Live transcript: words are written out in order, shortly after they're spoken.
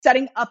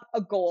setting up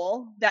a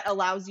goal that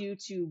allows you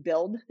to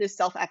build this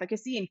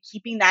self-efficacy and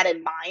keeping that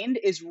in mind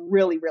is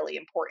really, really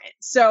important.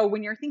 So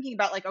when you're thinking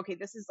about like, okay,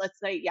 this is, let's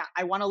say, yeah,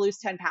 I want to lose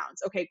 10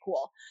 pounds. Okay,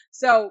 cool.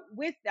 So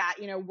with that,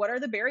 what are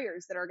the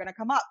barriers that are going to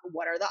come up?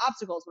 What are the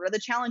obstacles? What are the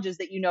challenges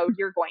that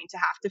you're going to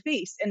have to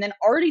face? And then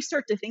already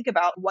start to think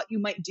about what you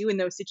might do in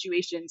those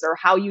situations, or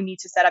how you need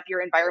to set up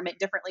your environment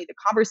differently, the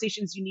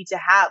conversations you need to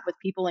have with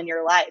people in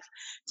your life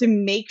to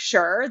make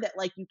sure that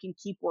like you can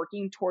keep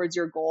working towards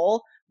your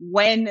goal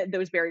when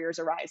those barriers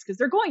arise, because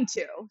they're going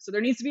to. So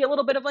there needs to be a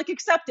little bit of like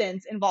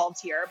acceptance involved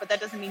here, but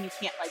that doesn't mean you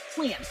can't like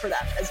plan for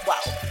them as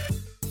well.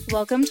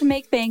 Welcome to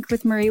Make Bank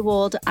with Marie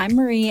Wold. I'm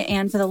Marie,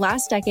 and for the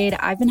last decade,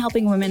 I've been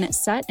helping women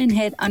set and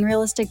hit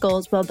unrealistic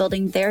goals while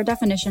building their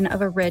definition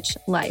of a rich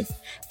life.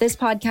 This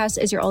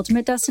podcast is your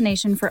ultimate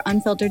destination for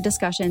unfiltered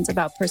discussions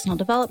about personal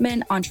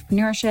development,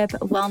 entrepreneurship,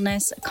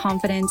 wellness,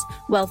 confidence,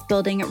 wealth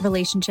building,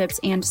 relationships,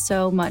 and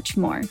so much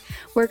more.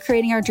 We're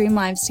creating our dream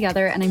lives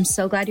together, and I'm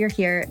so glad you're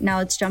here. Now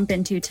let's jump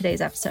into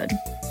today's episode.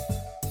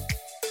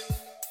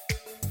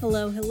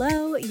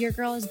 Hello. Your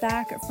girl is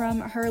back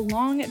from her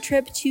long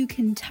trip to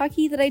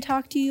Kentucky that I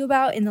talked to you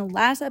about in the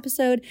last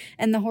episode,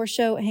 and the horse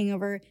show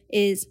hangover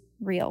is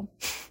real.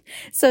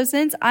 So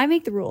since I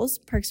make the rules,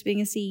 perks of being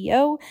a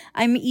CEO,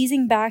 I'm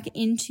easing back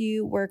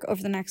into work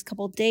over the next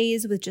couple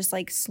days with just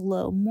like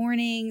slow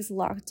mornings,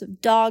 lots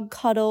of dog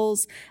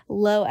cuddles,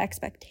 low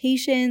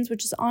expectations,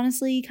 which is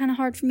honestly kind of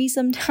hard for me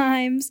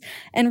sometimes,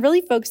 and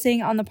really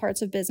focusing on the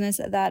parts of business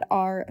that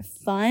are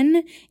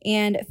fun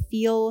and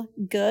feel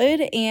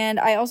good. And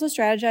I also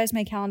strategize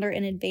my calendar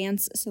in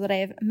advance so that I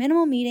have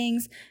minimal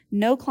meetings,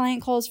 no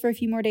client calls for a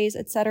few more days,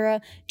 etc.,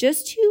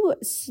 just to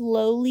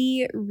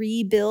slowly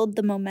rebuild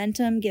the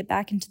momentum, get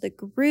back into the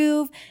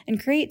groove,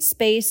 and create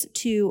space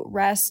to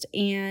rest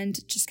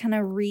and just kind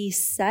of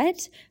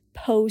reset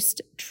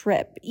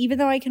post-trip. Even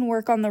though I can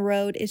work on the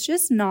road, it's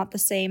just not the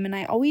same, and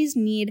I always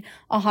need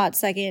a hot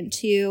second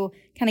to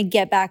kind of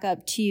get back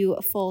up to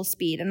full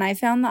speed. And I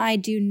found that I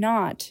do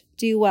not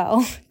do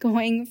well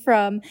going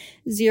from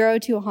 0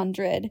 to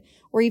 100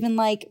 or even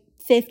like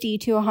 50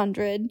 to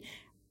 100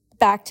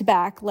 back to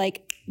back,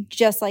 like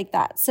just like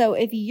that. So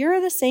if you're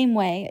the same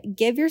way,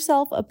 give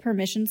yourself a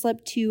permission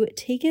slip to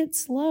take it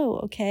slow,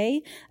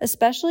 okay?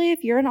 Especially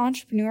if you're an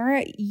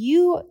entrepreneur,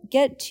 you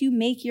get to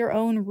make your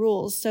own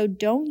rules. So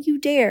don't you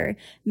dare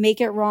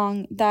make it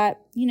wrong that,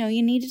 you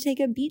need to take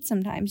a beat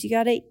sometimes. You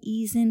got to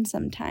ease in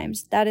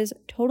sometimes. That is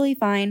totally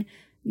fine,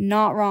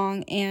 not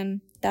wrong,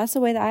 and that's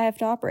the way that I have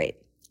to operate.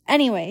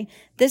 Anyway,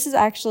 this is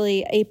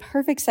actually a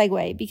perfect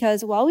segue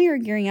because while we are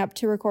gearing up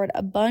to record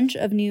a bunch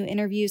of new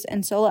interviews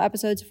and solo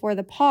episodes for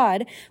the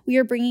pod, we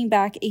are bringing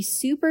back a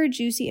super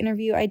juicy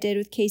interview I did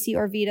with Kasey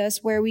Orvidas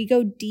where we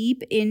go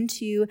deep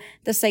into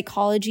the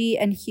psychology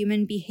and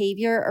human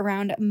behavior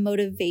around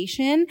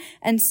motivation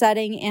and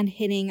setting and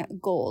hitting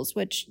goals,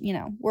 which,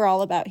 we're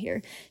all about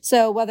here.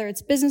 So whether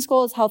it's business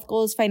goals, health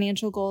goals,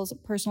 financial goals,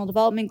 personal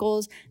development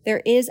goals,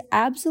 there is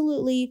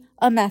absolutely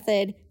a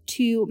method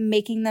to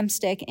making them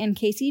stick. And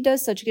Kasey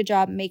does such a good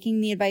job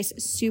making the advice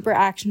super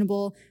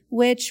actionable,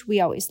 which we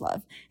always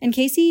love. And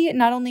Kasey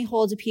not only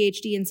holds a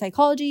PhD in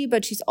psychology,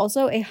 but she's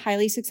also a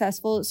highly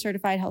successful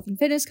certified health and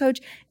fitness coach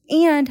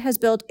and has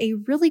built a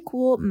really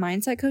cool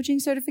mindset coaching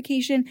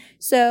certification.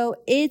 So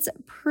it's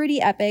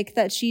pretty epic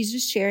that she's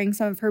just sharing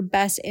some of her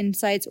best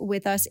insights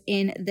with us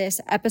in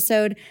this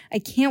episode. I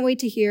can't wait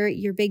to hear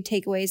your big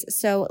takeaways.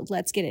 So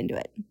let's get into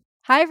it.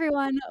 Hi,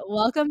 everyone.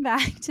 Welcome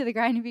back to the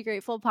Grind and Be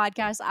Grateful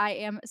podcast. I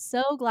am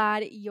so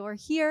glad you're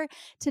here.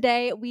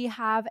 Today, we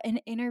have an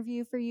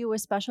interview for you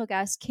with special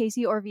guest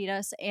Kasey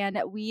Orvidas,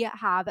 and we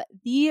have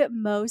the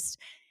most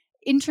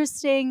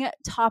interesting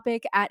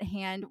topic at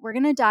hand. We're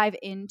going to dive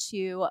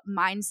into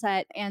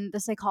mindset and the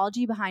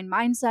psychology behind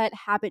mindset,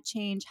 habit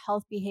change,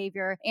 health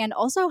behavior, and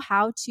also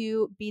how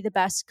to be the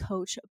best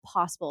coach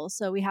possible.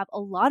 So we have a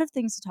lot of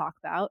things to talk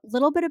about. A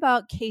little bit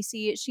about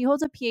Kasey. She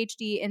holds a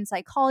PhD in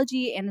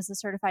psychology and is a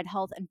certified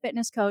health and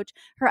fitness coach.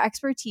 Her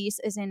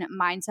expertise is in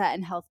mindset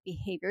and health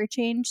behavior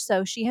change.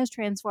 So she has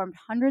transformed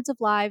hundreds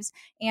of lives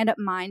and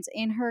minds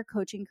in her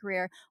coaching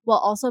career while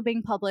also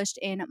being published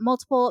in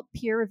multiple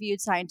peer-reviewed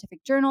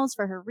scientific journals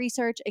for her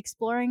research,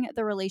 exploring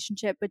the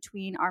relationship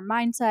between our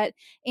mindset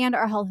and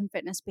our health and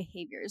fitness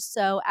behaviors.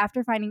 So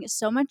after finding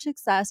so much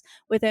success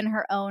within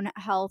her own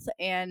health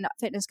and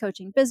fitness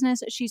coaching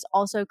business, she's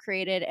also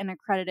created an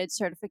accredited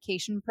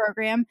certification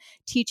program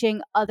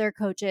teaching other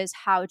coaches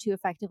how to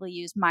effectively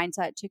use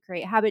mindset to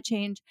create habit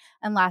change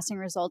and lasting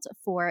results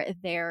for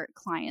their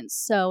clients.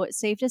 So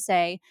safe to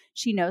say,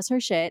 she knows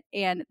her shit,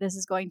 and this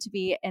is going to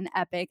be an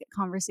epic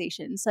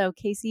conversation. So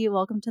Kasey,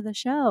 welcome to the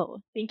show.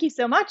 Thank you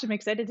so much. I'm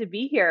excited to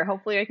be here.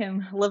 Hopefully I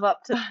can live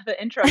up to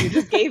the intro you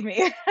just gave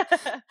me.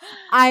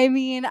 I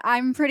mean,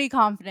 I'm pretty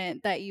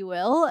confident that you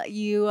will.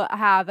 You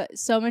have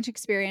so much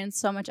experience,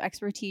 so much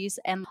expertise,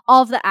 and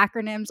all of the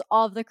acronyms,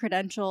 all of the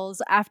credentials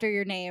after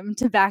your name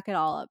to back it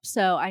all up.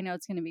 So I know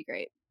it's going to be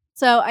great.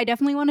 So I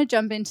definitely want to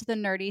jump into the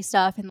nerdy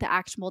stuff and the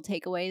actionable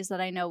takeaways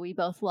that I know we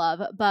both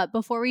love. But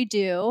before we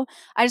do,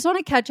 I just want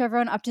to catch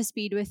everyone up to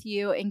speed with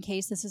you in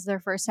case this is their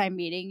first time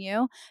meeting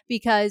you,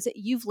 because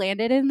you've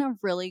landed in a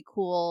really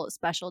cool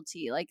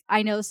specialty. Like,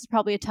 I know this is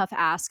probably a tough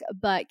ask,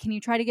 but can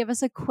you try to give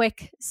us a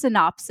quick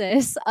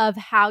synopsis of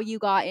how you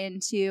got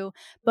into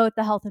both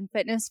the health and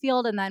fitness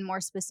field, and then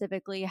more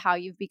specifically, how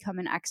you've become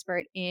an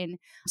expert in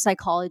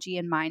psychology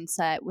and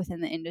mindset within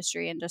the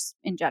industry and just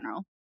in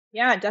general?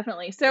 Yeah,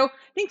 definitely. So I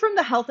think from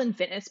the health and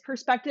fitness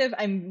perspective,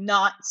 I'm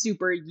not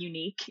super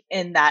unique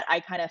in that I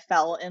kind of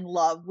fell in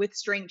love with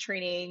strength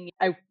training.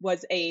 I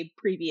was a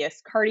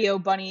previous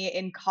cardio bunny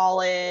in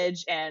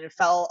college and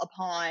fell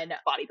upon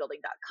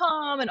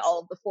bodybuilding.com and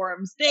all of the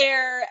forums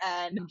there,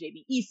 and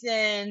JB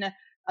Eason,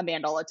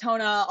 Amanda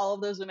Latona, all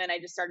of those women I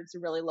just started to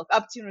really look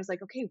up to and was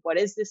like, okay, what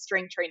is this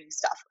strength training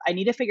stuff? I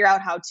need to figure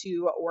out how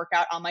to work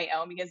out on my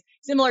own because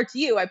similar to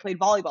you, I played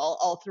volleyball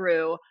all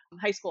through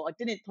high school. I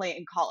didn't play it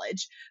in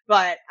college,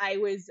 but I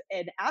was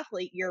an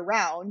athlete year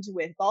round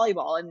with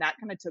volleyball, and that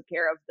kind of took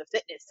care of the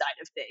fitness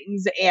side of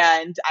things.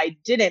 And I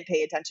didn't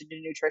pay attention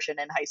to nutrition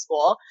in high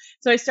school.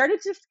 So I started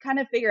to kind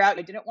of figure out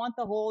I didn't want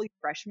the whole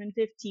freshman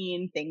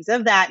 15, things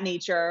of that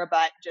nature,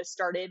 but just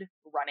started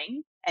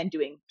running and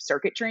doing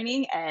circuit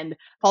training and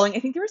following. I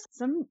think there was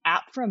some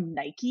app from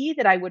Nike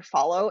that I would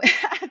follow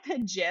at the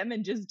gym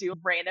and just do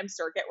random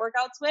circuit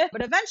workouts with,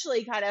 but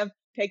eventually kind of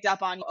picked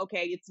up on,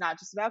 okay, it's not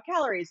just about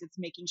calories, it's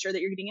making sure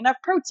that you're getting enough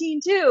protein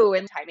too,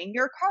 and timing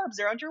your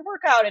carbs around your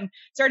workout, and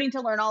starting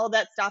to learn all of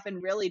that stuff,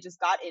 and really just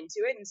got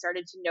into it and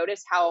started to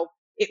notice how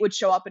it would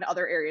show up in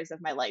other areas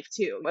of my life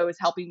too. It was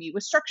helping me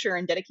with structure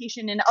and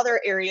dedication in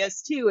other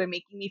areas too, and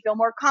making me feel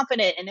more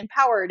confident and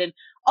empowered and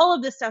all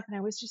of this stuff. And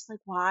I was just like,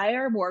 why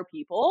are more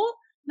people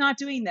not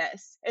doing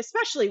this,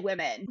 especially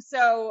women?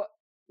 So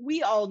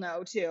we all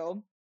know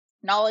too,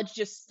 knowledge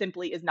just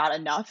simply is not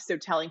enough. So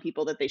telling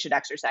people that they should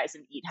exercise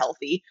and eat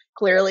healthy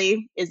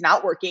clearly is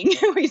not working.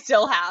 We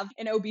still have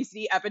an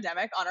obesity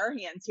epidemic on our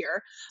hands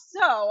here.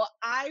 So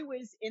I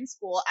was in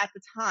school at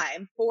the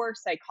time for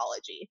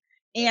psychology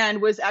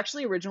and was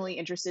actually originally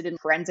interested in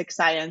forensic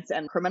science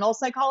and criminal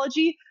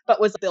psychology,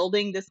 but was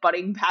building this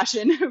budding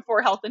passion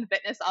for health and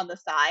fitness on the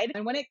side.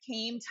 And when it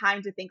came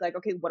time to think like,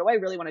 okay, what do I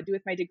really want to do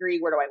with my degree?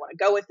 Where do I want to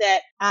go with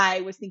it?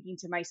 I was thinking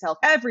to myself,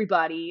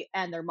 everybody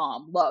and their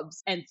mom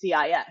loves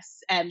NCIS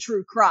and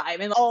true crime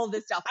and all of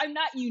this stuff. I'm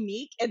not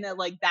unique in that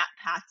like that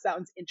path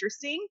sounds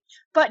interesting,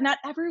 but not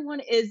everyone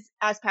is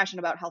as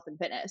passionate about health and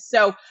fitness.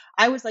 So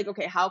I was like,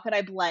 okay, how could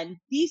I blend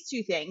these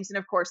two things? And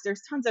of course,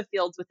 there's tons of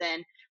fields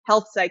within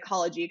health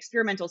psychology,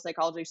 experimental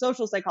psychology,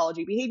 social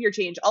psychology, behavior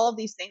change, all of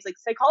these things. Like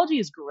psychology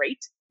is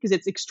great because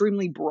it's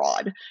extremely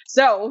broad.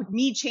 So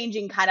me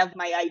changing kind of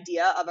my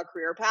idea of a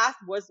career path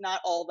was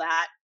not all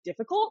that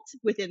difficult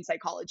within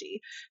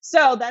psychology.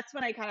 So that's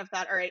when I kind of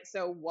thought, all right,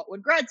 so what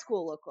would grad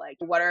school look like?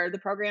 What are the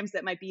programs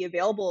that might be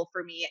available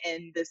for me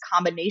in this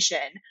combination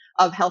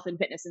of health and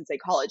fitness and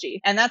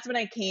psychology? And that's when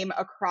I came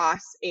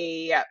across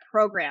a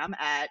program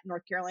at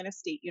North Carolina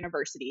State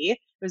University. It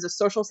was a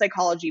social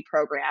psychology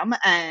program.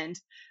 And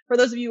for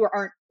those of you who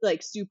aren't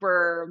like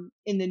super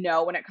in the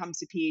know when it comes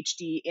to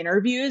PhD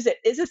interviews, it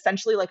is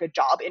essentially like a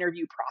job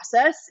interview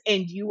process,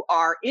 and you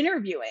are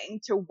interviewing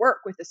to work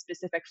with a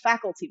specific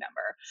faculty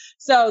member.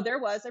 So there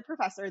was a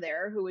professor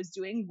there who was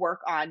doing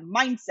work on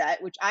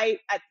mindset, which I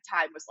at the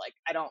time was like,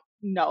 I don't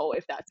know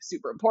if that's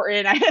super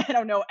important. I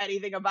don't know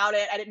anything about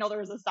it. I didn't know there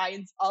was a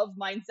science of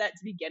mindset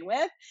to begin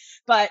with,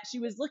 but she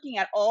was looking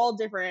at all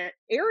different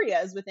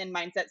areas within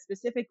mindset,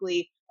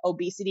 specifically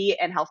obesity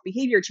and health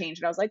behavior change.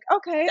 And I was like,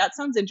 okay, that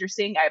sounds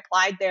interesting. I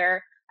applied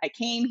there. I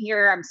came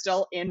here. I'm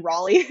still in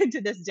Raleigh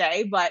to this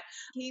day, but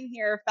came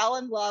here, fell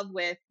in love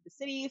with the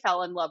city,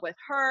 fell in love with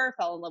her,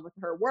 fell in love with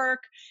her work.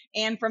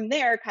 And from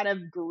there, kind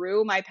of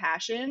grew my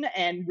passion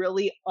and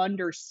really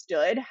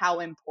understood how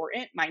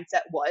important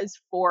mindset was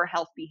for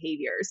health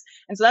behaviors.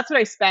 And so that's what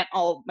I spent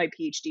all my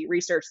PhD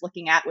research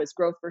looking at, was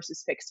growth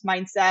versus fixed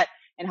mindset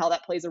and how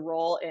that plays a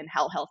role in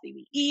how healthy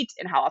we eat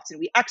and how often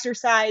we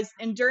exercise.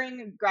 And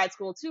during grad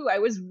school too, I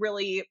was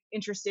really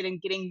interested in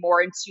getting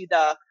more into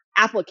the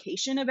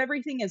application of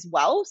everything as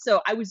well.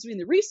 So I was doing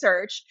the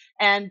research,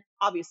 and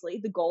obviously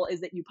the goal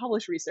is that you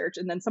publish research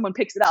and then someone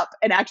picks it up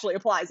and actually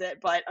applies it.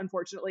 But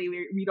unfortunately,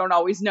 we don't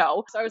always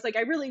know. So I was like,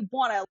 I really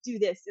want to do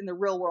this in the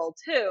real world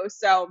too.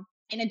 So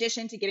in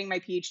addition to getting my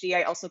PhD,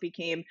 I also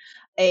became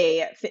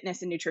a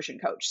fitness and nutrition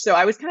coach. So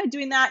I was kind of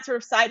doing that sort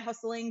of side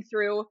hustling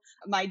through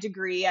my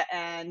degree,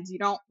 and you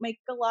don't make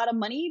a lot of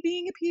money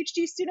being a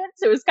PhD student.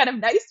 So it was kind of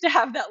nice to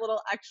have that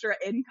little extra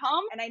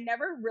income. And I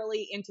never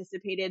really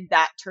anticipated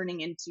that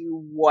turning into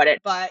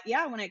but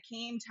yeah, when it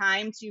came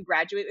time to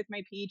graduate with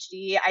my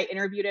PhD, I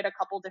interviewed at a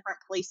couple different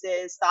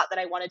places, thought that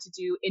I wanted to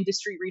do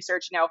industry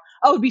research.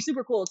 Oh, it'd be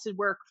super cool to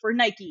work for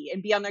Nike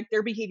and be on like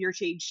their behavior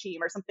change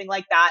team or something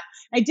like that.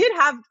 I did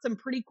have some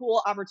pretty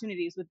cool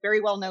opportunities with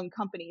very well-known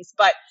companies,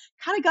 but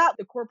kind of got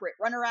the corporate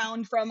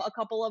runaround from a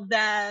couple of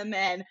them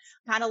and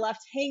kind of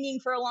left hanging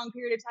for a long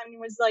period of time and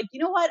was like, you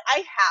know what? I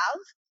have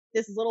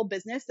this little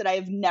business that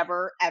I've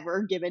never,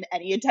 ever given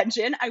any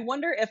attention. I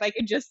wonder if I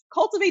could just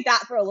cultivate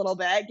that for a little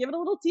bit, give it a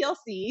little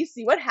TLC,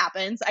 see what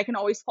happens. I can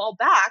always fall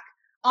back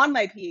on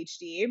my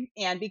PhD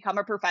and become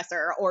a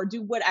professor or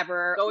do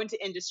whatever, go into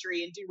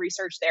industry and do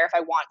research there if I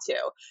want to.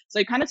 So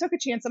I kind of took a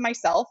chance on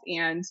myself,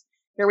 and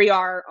here we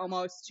are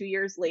almost 2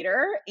 years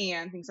later,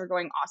 and things are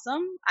going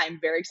awesome. I'm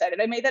very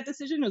excited I made that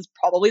decision. It was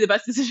probably the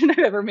best decision I've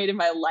ever made in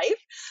my life.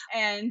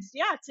 And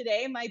yeah,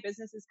 today my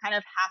business is kind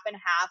of half and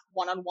half,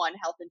 one-on-one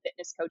health and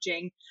fitness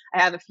coaching.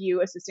 I have a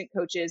few assistant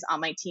coaches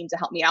on my team to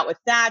help me out with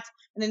that.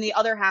 And then the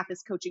other half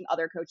is coaching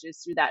other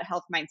coaches through that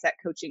health mindset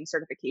coaching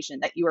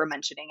certification that you were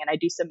mentioning. And I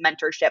do some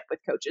mentorship with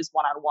coaches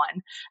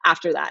one-on-one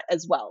after that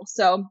as well.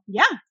 So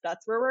yeah,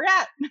 that's where we're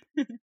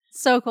at.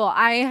 So cool.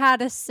 I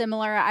had a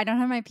similar, I don't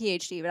have my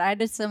PhD, but I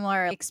had a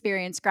similar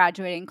experience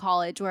graduating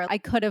college where I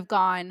could have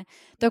gone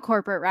the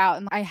corporate route,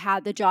 and I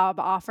had the job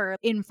offer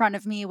in front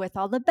of me with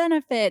all the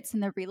benefits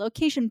and the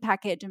relocation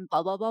package and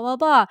blah, blah, blah, blah,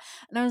 blah.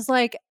 And I was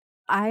like,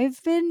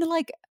 I've been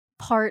like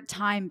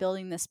part-time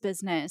building this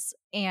business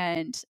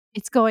and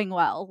it's going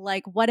well.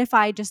 Like, what if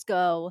I just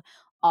go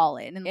all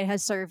in? And it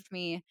has served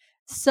me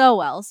so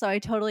well. So I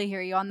totally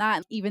hear you on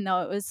that. Even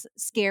though it was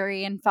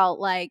scary and felt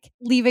like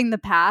leaving the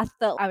path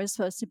that I was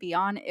supposed to be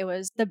on, it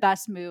was the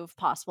best move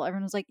possible.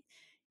 Everyone was like,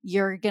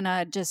 you're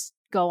gonna just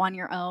go on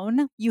your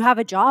own. You have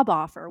a job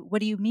offer. What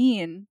do you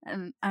mean?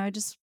 And I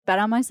just bet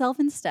on myself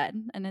instead,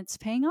 and it's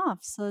paying off.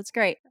 So it's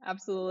great.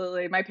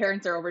 Absolutely. My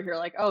parents are over here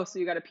like, oh, so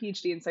you got a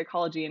PhD in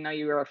psychology and now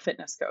you're a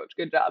fitness coach.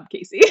 Good job,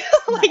 Kasey.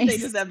 Like they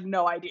Nice. just have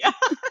no idea.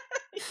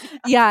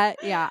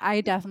 Yeah,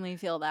 I definitely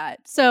feel that.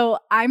 So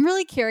I'm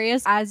really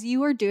curious, as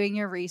you were doing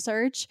your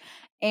research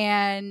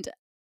and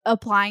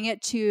applying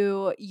it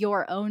to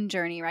your own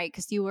journey, right?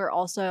 Because you were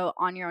also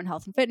on your own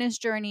health and fitness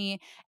journey.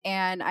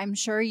 And I'm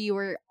sure you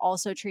were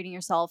also treating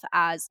yourself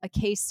as a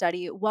case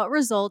study. What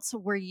results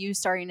were you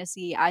starting to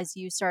see as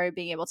you started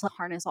being able to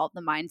harness all of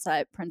the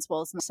mindset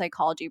principles and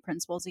psychology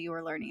principles that you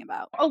were learning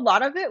about? A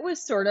lot of it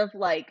was sort of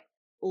like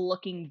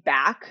looking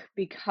back,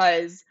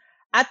 because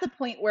at the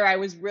point where I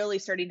was really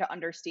starting to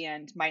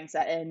understand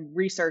mindset and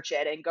research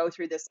it and go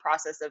through this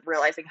process of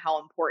realizing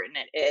how important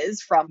it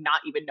is from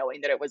not even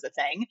knowing that it was a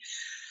thing,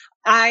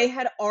 I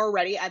had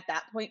already at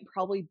that point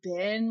probably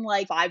been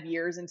like 5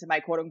 years into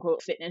my quote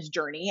unquote fitness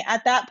journey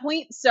at that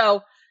point.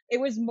 So it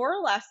was more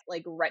or less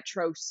like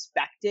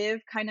retrospective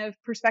kind of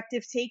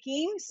perspective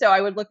taking. So I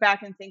would look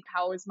back and think,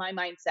 how is my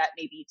mindset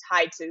maybe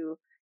tied to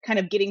kind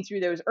of getting through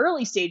those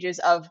early stages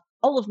of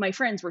all of my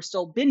friends were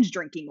still binge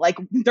drinking like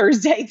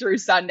Thursday through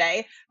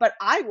Sunday, but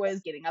I was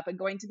getting up and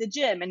going to the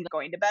gym and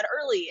going to bed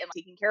early and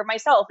taking care of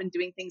myself and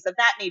doing things of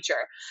that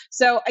nature.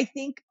 So I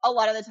think a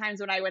lot of the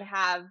times when I would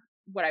have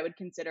what I would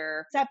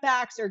consider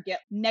setbacks or get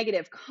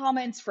negative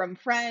comments from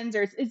friends,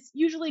 or it's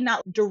usually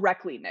not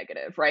directly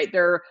negative, right?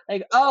 They're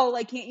like, oh,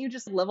 like, can't you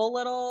just live a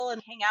little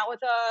and hang out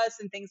with us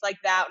and things like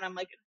that? And I'm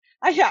like,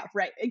 yeah,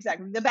 right,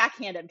 exactly. The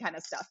backhanded kind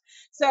of stuff.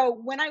 So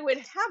when I would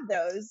have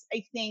those,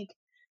 I think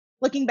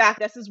looking back,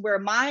 this is where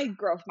my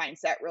growth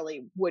mindset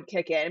really would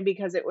kick in,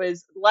 because it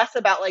was less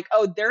about like,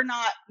 oh, they're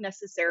not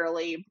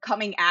necessarily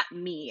coming at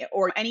me,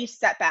 or any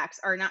setbacks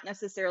are not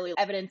necessarily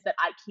evidence that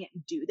I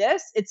can't do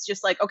this. It's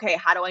just like, okay,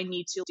 how do I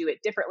need to do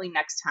it differently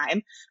next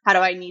time? How do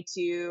I need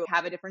to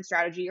have a different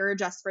strategy or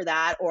adjust for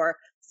that? Or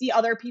see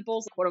other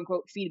people's quote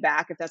unquote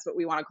feedback, if that's what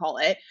we want to call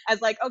it,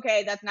 as like,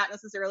 okay, that's not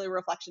necessarily a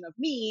reflection of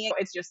me.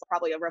 It's just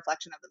probably a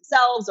reflection of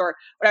themselves or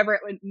whatever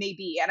it may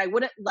be. And I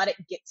wouldn't let it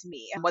get to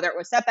me, whether it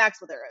was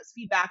setbacks, whether it was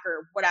feedback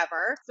or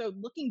whatever. So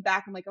looking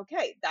back, I'm like,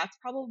 okay, that's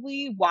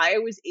probably why I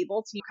was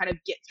able to kind of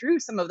get through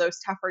some of those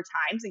tougher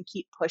times and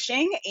keep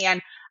pushing.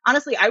 And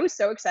honestly, I was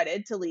so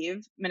excited to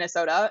leave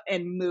Minnesota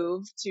and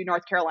move to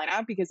North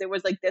Carolina, because it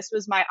was like, this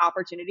was my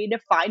opportunity to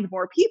find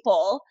more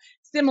people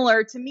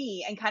similar to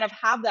me and kind of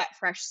have that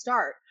fresh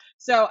start.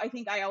 So I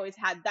think I always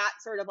had that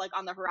sort of like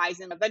on the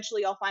horizon.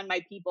 Eventually I'll find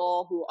my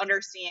people who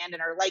understand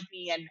and are like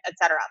me and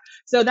etc.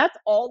 So that's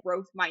all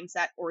growth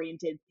mindset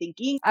oriented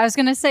thinking. I was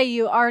going to say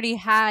you already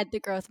had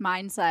the growth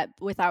mindset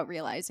without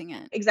realizing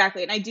it.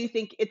 Exactly. And I do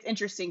think it's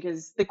interesting,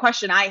 because the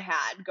question I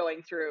had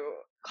going through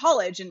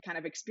college and kind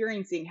of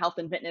experiencing health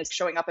and fitness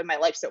showing up in my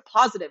life so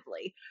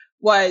positively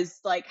was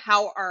like,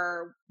 how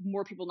are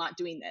more people not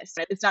doing this?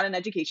 It's not an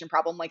education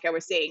problem. Like I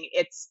was saying,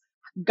 it's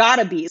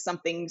gotta be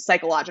something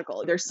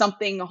psychological. There's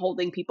something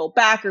holding people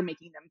back or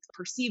making them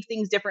perceive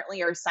things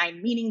differently or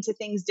assign meaning to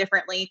things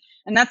differently.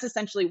 And that's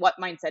essentially what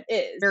mindset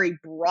is. Very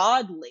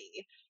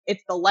broadly,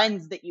 it's the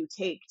lens that you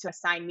take to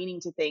assign meaning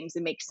to things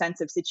and make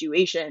sense of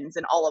situations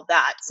and all of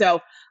that.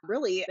 So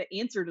really the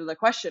answer to the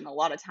question a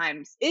lot of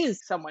times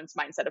is someone's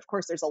mindset. Of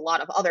course, there's a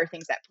lot of other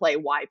things that play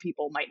why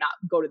people might not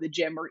go to the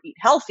gym or eat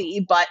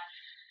healthy, but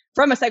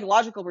from a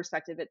psychological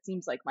perspective, it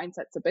seems like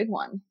mindset's a big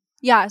one.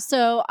 Yeah,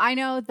 so I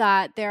know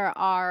that there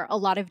are a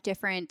lot of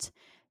different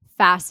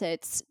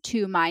facets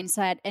to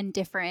mindset and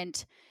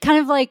different kind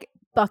of like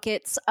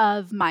buckets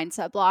of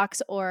mindset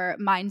blocks or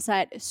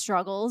mindset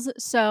struggles.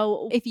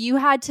 So if you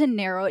had to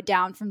narrow it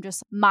down from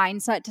just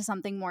mindset to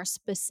something more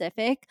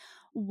specific,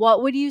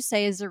 What would you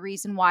say is the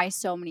reason why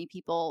so many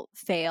people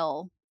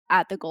fail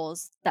at the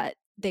goals that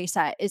they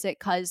set? Is it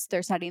because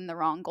they're setting the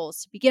wrong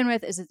goals to begin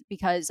with? Is it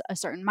because a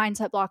certain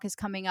mindset block is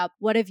coming up?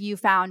 What have you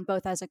found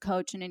both as a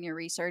coach and in your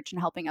research and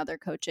helping other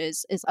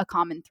coaches is a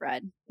common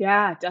thread?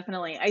 Yeah,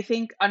 definitely. I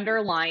think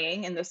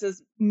underlying, and this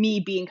is me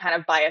being kind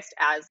of biased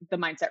as the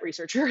mindset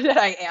researcher that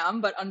I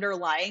am, but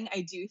underlying,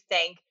 I do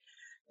think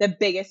the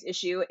biggest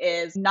issue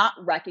is not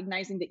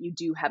recognizing that you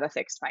do have a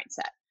fixed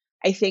mindset.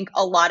 I think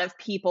a lot of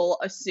people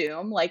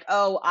assume, like,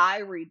 oh,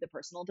 I read the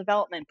personal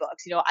development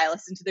books. I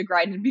listen to the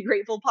Grind and Be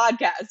Grateful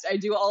podcast. I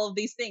do all of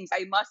these things.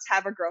 I must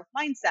have a growth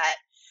mindset.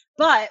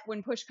 But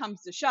when push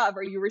comes to shove,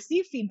 or you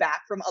receive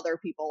feedback from other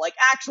people, like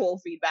actual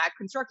feedback,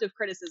 constructive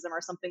criticism,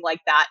 or something like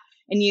that,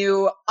 and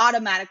you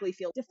automatically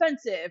feel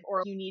defensive,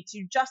 or you need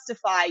to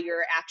justify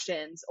your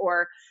actions,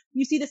 or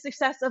you see the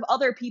success of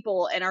other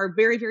people and are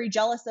very, very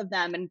jealous of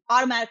them and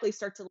automatically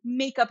start to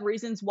make up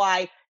reasons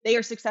why they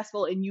are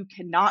successful and you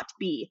cannot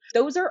be.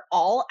 Those are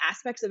all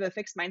aspects of a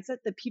fixed mindset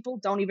that people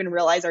don't even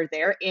realize are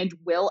there and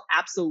will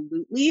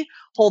absolutely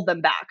hold them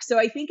back. So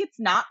I think it's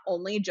not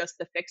only just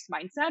the fixed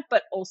mindset,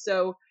 but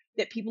also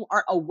that people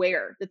aren't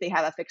aware that they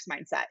have a fixed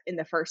mindset in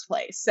the first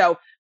place. So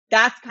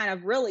that's kind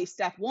of really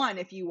step one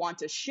if you want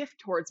to shift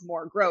towards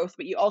more growth,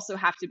 but you also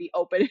have to be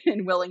open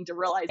and willing to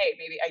realize, hey,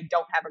 maybe I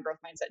don't have a growth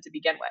mindset to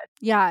begin with.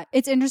 Yeah,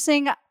 it's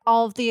interesting.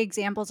 All of the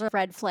examples are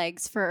red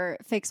flags for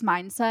fixed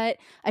mindset.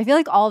 I feel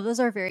like all of those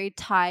are very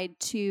tied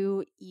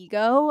to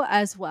ego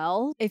as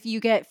well. If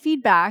you get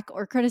feedback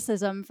or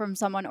criticism from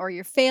someone or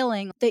you're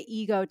failing, the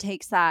ego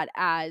takes that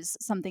as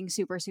something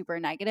super, super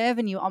negative,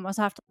 and you almost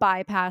have to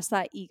bypass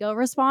that ego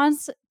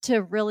response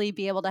to really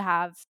be able to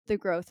have the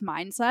growth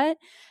mindset.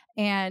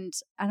 And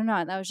I don't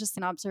know, that was just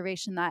an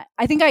observation that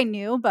I think I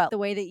knew, but the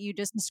way that you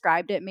just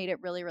described it made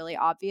it really, really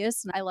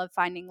obvious. And I love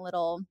finding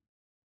little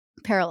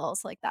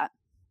parallels like that.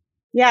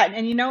 Yeah,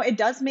 and it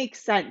does make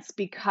sense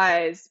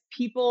because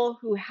people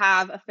who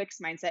have a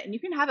fixed mindset, and you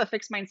can have a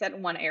fixed mindset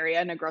in one area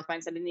and a growth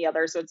mindset in the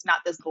other. So it's not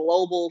this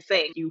global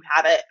thing, you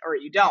have it or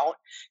you don't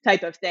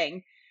type of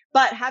thing.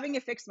 But having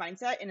a fixed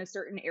mindset in a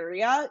certain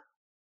area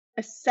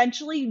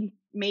essentially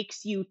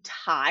makes you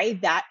tie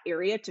that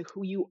area to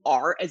who you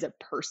are as a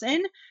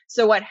person.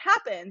 So what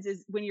happens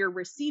is when you're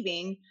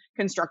receiving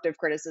constructive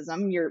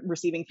criticism, you're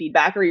receiving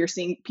feedback, or you're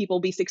seeing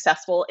people be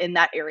successful in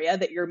that area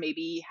that you're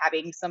maybe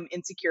having some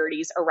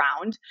insecurities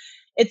around,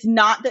 it's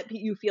not that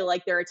you feel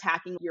like they're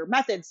attacking your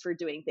methods for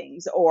doing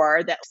things,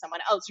 or that someone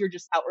else, you're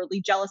just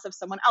outwardly jealous of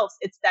someone else.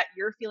 It's that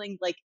you're feeling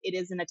like it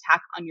is an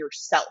attack on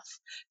yourself.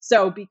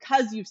 So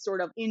because you've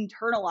sort of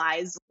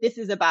internalized, this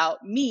is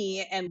about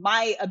me and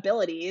my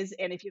abilities,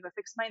 and if you have a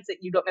fixed mindset,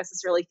 you don't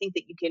necessarily think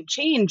that you can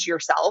change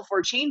yourself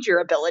or change your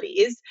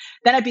abilities,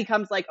 then it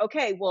becomes like,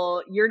 okay,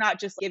 well, you're not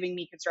just giving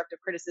me constructive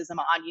criticism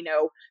on,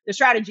 the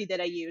strategy that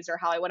I use or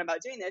how I went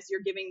about doing this.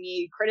 You're giving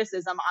me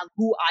criticism on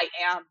who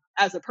I am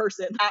as a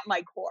person at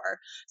my core.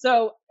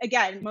 So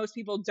again, most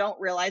people don't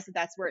realize that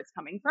that's where it's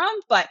coming from,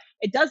 but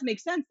it does make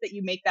sense that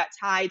you make that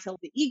tie to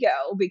the ego,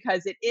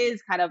 because it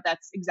is kind of,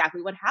 that's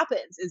exactly what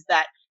happens, is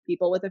that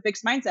people with a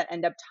fixed mindset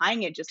end up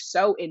tying it just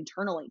so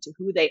internally to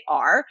who they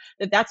are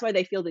that that's why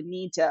they feel the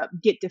need to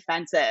get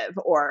defensive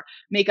or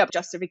make up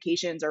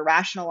justifications or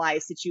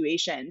rationalize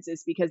situations,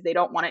 is because they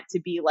don't want it to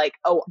be like,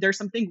 oh, there's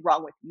something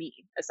wrong with me,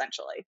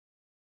 essentially.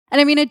 And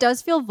I mean, it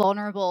does feel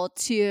vulnerable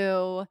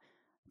to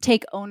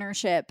take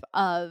ownership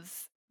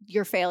of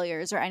your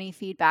failures or any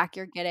feedback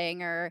you're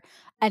getting or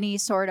any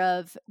sort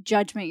of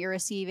judgment you're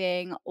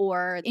receiving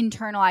or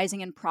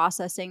internalizing and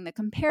processing the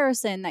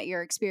comparison that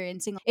you're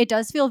experiencing. It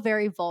does feel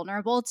very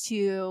vulnerable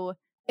to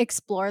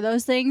explore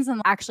those things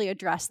and actually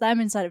address them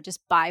instead of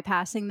just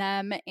bypassing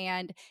them.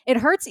 And it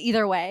hurts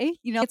either way.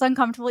 It's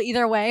uncomfortable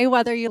either way,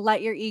 whether you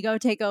let your ego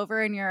take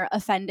over and you're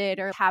offended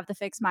or have the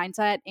fixed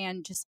mindset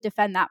and just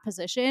defend that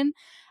position.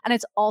 And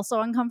it's also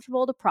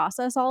uncomfortable to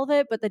process all of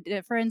it. But the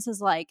difference is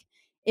like,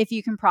 if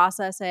you can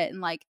process it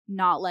and like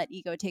not let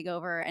ego take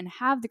over and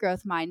have the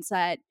growth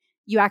mindset,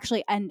 you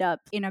actually end up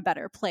in a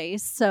better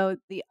place. So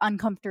the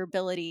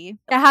uncomfortability,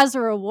 it has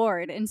a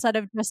reward instead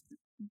of just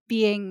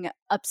being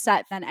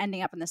upset and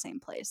ending up in the same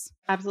place.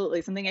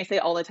 Absolutely. Something I say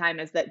all the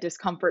time is that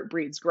discomfort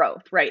breeds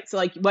growth, right? So,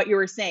 like what you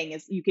were saying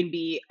is you can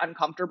be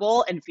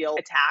uncomfortable and feel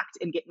attacked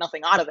and get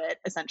nothing out of it,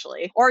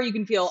 essentially. Or you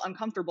can feel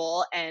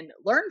uncomfortable and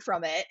learn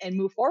from it and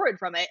move forward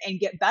from it and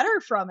get better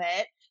from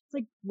it. It's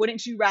like,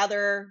 wouldn't you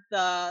rather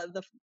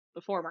the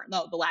former?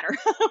 No, the latter.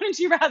 Wouldn't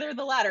you rather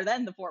the latter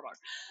than the former?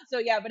 So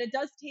yeah, but it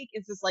does take,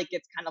 it's just like,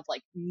 it's kind of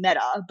like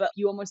meta, but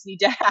you almost need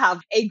to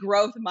have a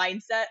growth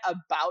mindset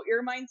about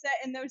your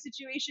mindset in those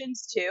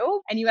situations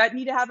too. And you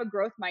need to have a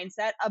growth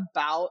mindset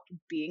about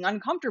being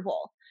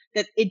uncomfortable.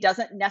 That it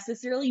doesn't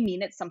necessarily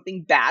mean it's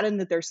something bad and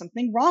that there's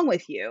something wrong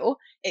with you.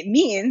 It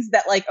means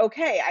that, like,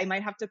 okay, I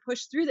might have to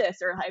push through this,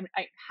 or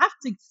I have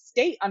to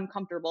stay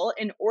uncomfortable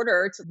in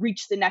order to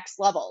reach the next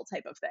level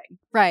type of thing.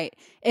 Right.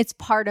 It's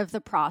part of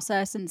the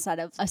process instead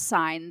of a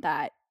sign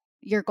that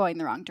you're going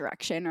the wrong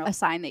direction or a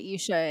sign that you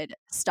should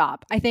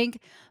stop. I think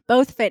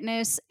both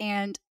fitness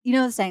and,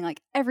 the saying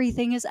like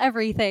everything is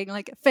everything,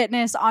 like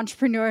fitness,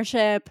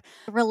 entrepreneurship,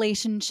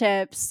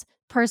 relationships,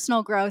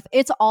 personal growth,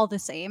 it's all the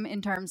same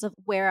in terms of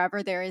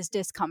wherever there is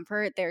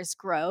discomfort, there's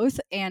growth.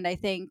 And I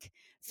think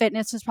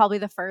fitness was probably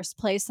the first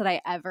place that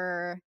I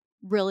ever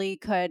really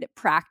could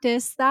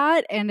practice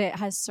that. And it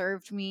has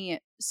served me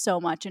so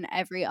much in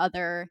every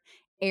other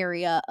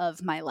area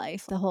of my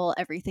life. The whole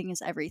everything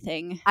is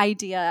everything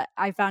idea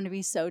I found to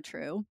be so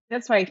true.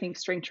 That's why I think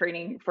strength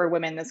training for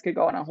women, this could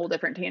go on a whole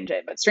different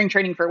tangent, but strength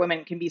training for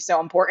women can be so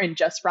important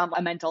just from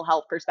a mental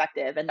health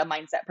perspective and a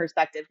mindset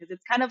perspective, because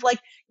it's kind of like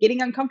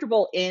getting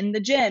uncomfortable in the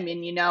gym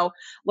and,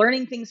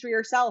 learning things for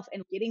yourself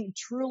and getting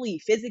truly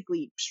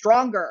physically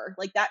stronger.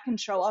 Like that can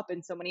show up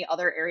in so many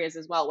other areas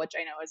as well, which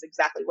I know is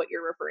exactly what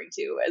you're referring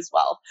to as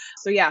well.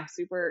 So yeah,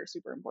 super,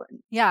 super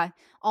important. Yeah,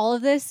 all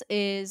of this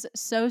is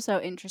so, so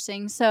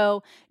interesting.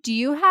 So, do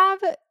you have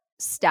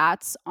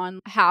stats on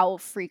how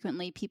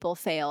frequently people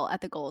fail at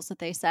the goals that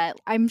they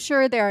set? I'm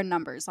sure there are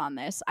numbers on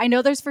this. I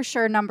know there's for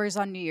sure numbers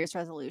on New Year's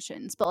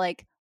resolutions, but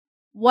like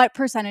what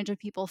percentage of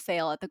people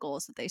fail at the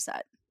goals that they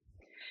set?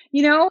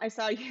 I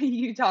saw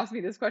you tossed me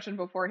this question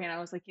beforehand. I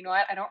was like, you know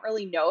what? I don't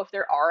really know if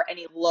there are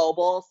any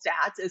global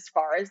stats as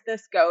far as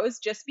this goes,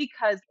 just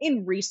because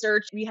in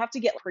research, we have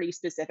to get pretty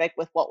specific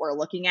with what we're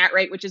looking at,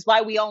 right? Which is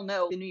why we all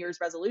know the New Year's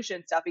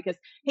resolution stuff, because,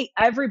 hey,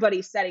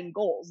 everybody's setting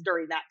goals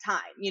during that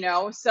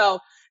time? So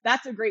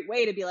that's a great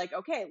way to be like,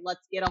 okay,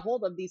 let's get a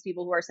hold of these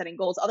people who are setting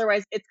goals.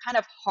 Otherwise, it's kind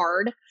of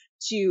hard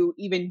to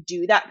even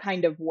do that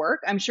kind of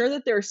work. I'm sure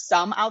that there's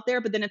some out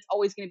there, but then it's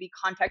always going to be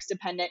context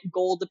dependent,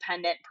 goal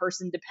dependent,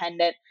 person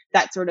dependent,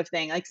 that sort of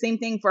thing. Like same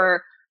thing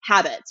for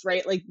habits,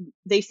 right? Like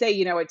they say,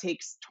 it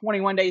takes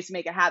 21 days to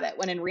make a habit,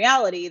 when in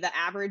reality, the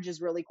average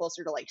is really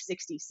closer to like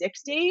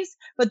 66 days,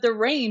 but the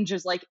range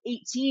is like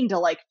 18 to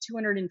like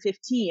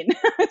 215.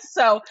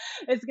 So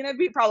it's going to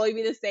be probably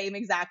be the same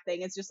exact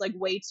thing. It's just like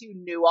way too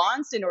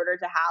nuanced in order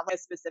to have a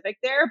specific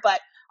there. But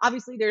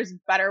obviously there's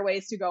better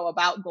ways to go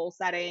about goal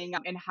setting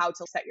and how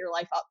to set your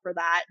life up for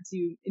that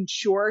to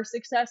ensure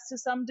success to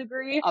some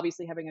degree.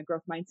 Obviously having a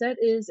growth mindset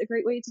is a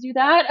great way to do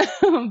that,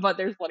 but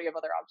there's plenty of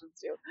other options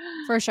too.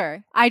 For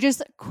sure. I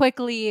just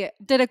quickly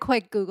did a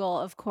quick Google,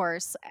 of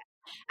course.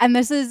 And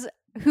this is,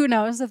 who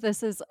knows if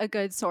this is a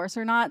good source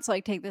or not. So I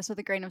take this with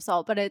a grain of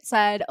salt, but it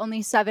said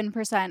only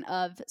 7%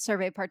 of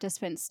survey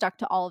participants stuck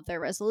to all of their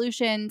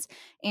resolutions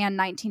and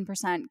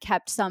 19%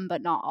 kept some,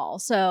 but not all.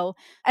 So,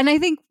 and I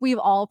think we've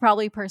all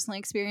probably personally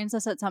experienced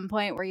this at some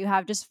point where you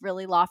have just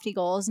really lofty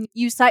goals.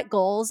 You set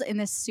goals in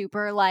this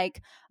super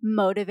like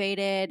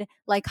motivated,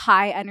 like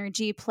high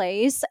energy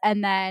place.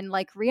 And then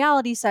like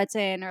reality sets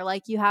in, or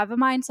like you have a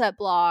mindset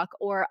block,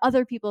 or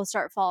other people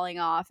start falling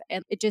off.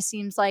 And it just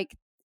seems like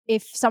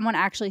if someone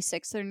actually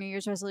sticks to their New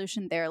Year's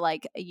resolution, they're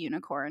like a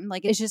unicorn.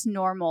 Like it's just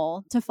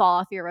normal to fall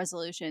off your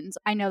resolutions.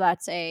 I know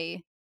that's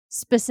a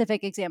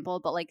specific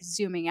example, but like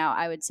zooming out,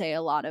 I would say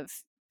a lot of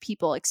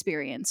people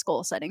experience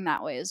goal setting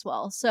that way as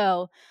well.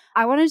 So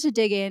I wanted to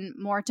dig in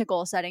more to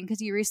goal setting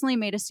because you recently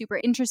made a super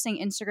interesting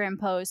Instagram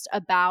post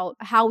about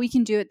how we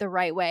can do it the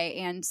right way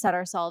and set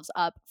ourselves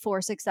up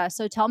for success.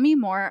 So tell me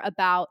more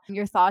about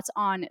your thoughts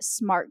on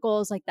SMART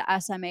goals, like the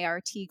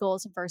SMART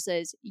goals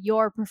versus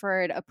your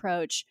preferred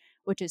approach,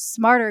 which is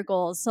smarter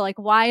goals. So like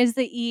why is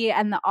the E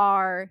and the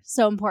R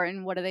so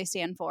important? What do they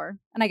stand for?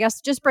 And I guess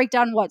just break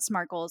down what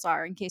SMART goals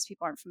are in case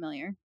people aren't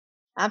familiar.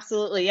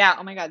 Absolutely. Yeah.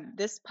 Oh my God.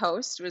 This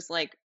post was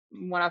like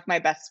one of my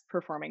best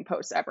performing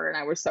posts ever. And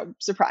I was so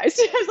surprised.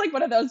 It was like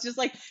one of those, just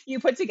like you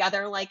put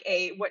together like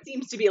what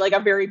seems to be like a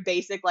very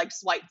basic, like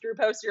swipe through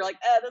post. You're like,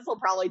 this will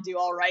probably do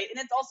all right.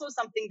 And it's also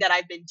something that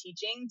I've been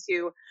teaching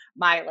to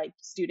my like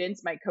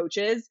students, my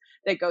coaches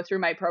that go through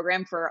my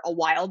program for a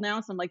while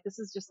now. So I'm like, this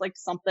is just like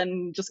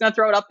something, just going to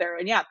throw it up there.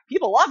 And yeah,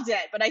 people loved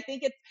it. But I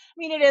think it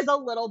is a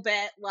little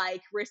bit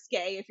like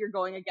risque if you're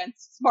going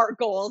against SMART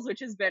goals,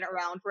 which has been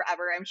around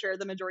forever. I'm sure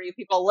the majority of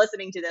people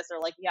listening to this are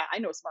like, yeah, I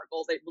know SMART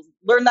goals. I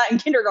learned that in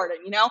kindergarten.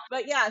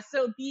 But yeah,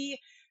 so the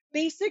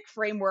basic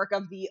framework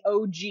of the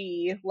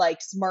OG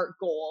like SMART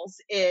goals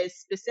is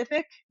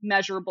specific,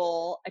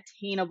 measurable,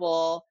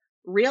 attainable,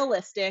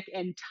 realistic,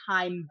 and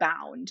time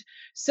bound.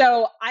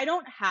 So I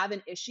don't have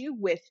an issue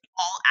with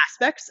all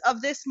aspects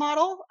of this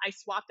model. I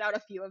swapped out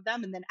a few of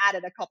them and then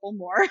added a couple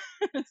more.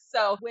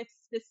 So with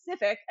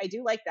specific, I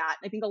do like that.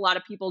 I think a lot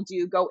of people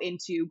do go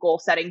into goal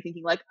setting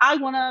thinking like, I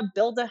want to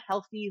build a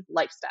healthy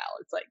lifestyle.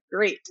 It's like,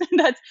 great.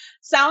 That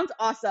sounds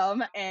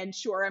awesome. And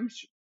sure,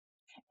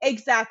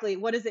 exactly.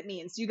 What does it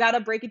mean? So you got to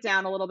break it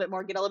down a little bit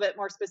more, get a little bit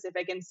more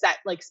specific and set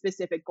like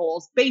specific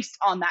goals based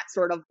on that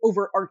sort of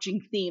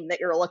overarching theme that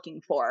you're looking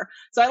for.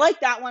 So I like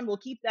that one. We'll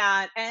keep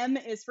that. M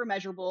is for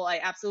measurable. I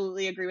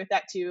absolutely agree with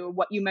that too.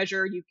 What you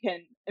measure, you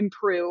can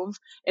improve.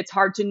 It's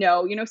hard to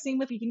know, same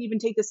with, you can even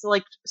take this to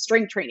like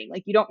strength training.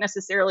 Like you don't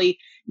necessarily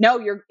know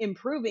you're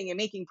improving and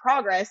making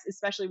progress,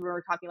 especially when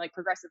we're talking like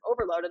progressive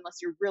overload, unless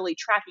you're really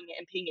tracking it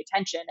and paying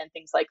attention and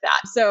things like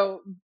that.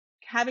 So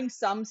having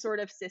some sort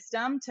of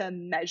system to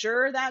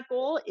measure that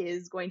goal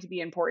is going to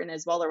be important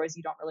as well. Otherwise,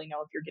 you don't really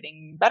know if you're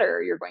getting better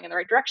or you're going in the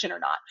right direction or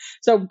not.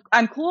 So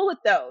I'm cool with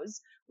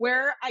those.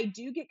 Where I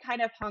do get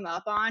kind of hung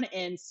up on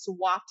and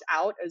swapped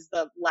out as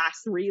the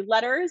last three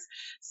letters.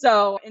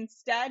 So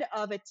instead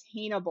of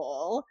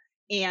attainable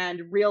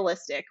and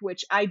realistic,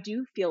 which I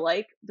do feel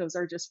like those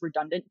are just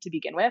redundant to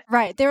begin with.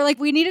 Right. They were like,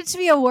 we need it to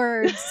be a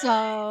word.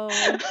 So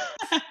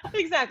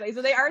Exactly.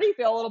 So they already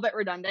feel a little bit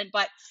redundant,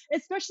 but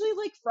especially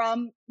like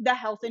from the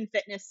health and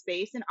fitness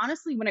space. And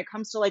honestly, when it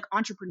comes to like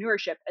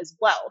entrepreneurship as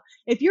well,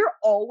 if you're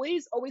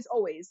always, always,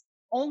 always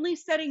only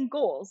setting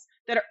goals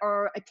that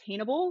are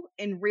attainable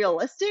and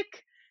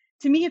realistic,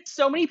 to me, it's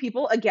so many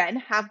people, again,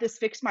 have this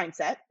fixed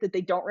mindset that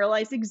they don't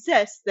realize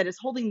exists that is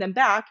holding them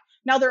back.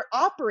 Now they're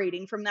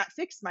operating from that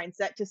fixed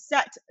mindset to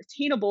set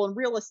attainable and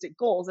realistic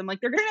goals. And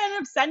like they're going to end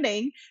up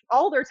spending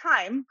all their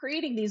time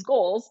creating these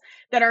goals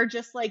that are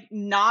just like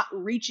not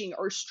reaching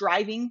or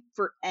striving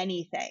for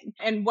anything.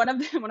 And one of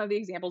the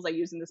examples I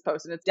use in this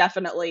post, and it's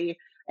definitely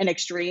an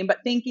extreme,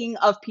 but thinking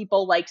of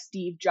people like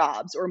Steve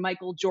Jobs or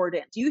Michael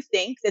Jordan, do you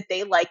think that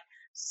they like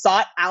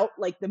sought out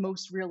like the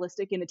most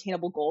realistic and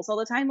attainable goals all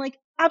the time? Like,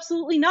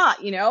 absolutely not.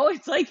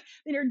 It's like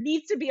there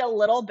needs to be a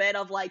little bit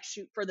of like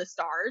shoot for the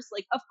stars.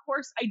 Like, of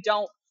course, I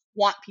don't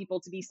want people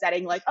to be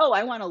setting like, oh,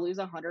 I want to lose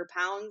 100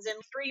 pounds in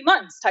 3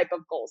 months type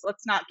of goals.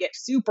 Let's not get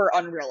super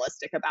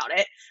unrealistic about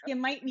it. You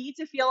might need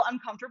to feel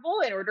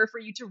uncomfortable in order for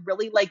you to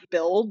really like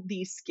build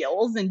these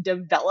skills and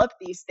develop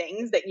these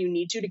things that you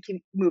need to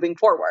keep moving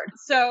forward.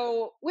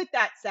 So with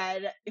that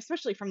said,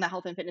 especially from the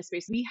health and fitness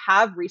space, we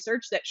have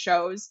research that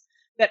shows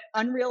that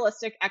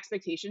unrealistic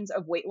expectations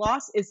of weight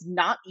loss is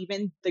not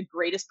even the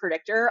greatest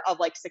predictor of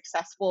like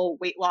successful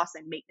weight loss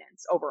and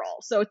maintenance overall.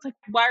 So it's like,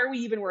 why are we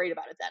even worried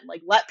about it then?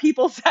 Like, let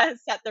people set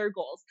their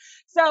goals.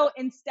 So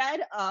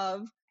instead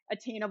of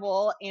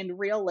attainable and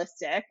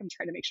realistic, I'm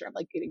trying to make sure I'm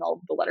like getting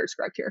all the letters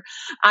correct here,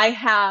 I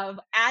have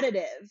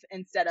additive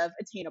instead of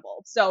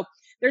attainable. So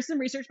there's some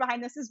research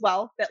behind this as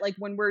well, that like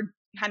when we're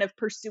kind of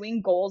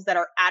pursuing goals that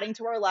are adding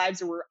to our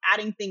lives, or we're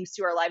adding things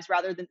to our lives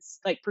rather than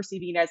like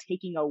perceiving it as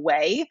taking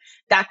away,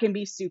 that can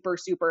be super,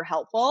 super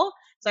helpful.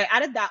 So I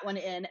added that one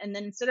in. And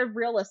then instead of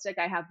realistic,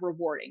 I have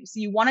rewarding.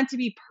 So you want it to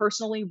be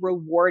personally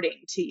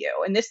rewarding to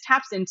you. And this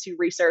taps into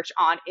research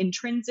on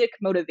intrinsic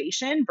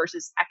motivation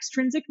versus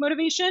extrinsic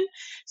motivation.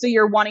 So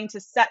you're wanting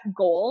to set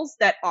goals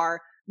that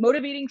are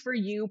motivating for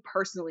you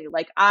personally.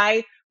 Like,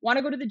 I want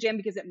to go to the gym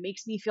because it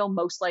makes me feel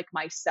most like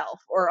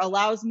myself, or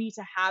allows me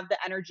to have the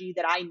energy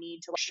that I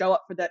need to show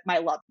up for my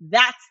love.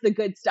 That's the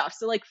good stuff.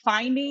 So like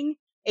finding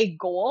a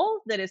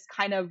goal that is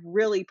kind of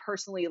really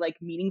personally like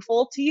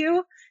meaningful to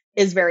you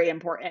is very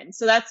important.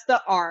 So that's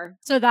the R.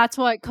 So that's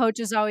what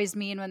coaches always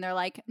mean when they're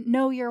like,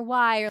 know your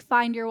why or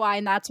find your why.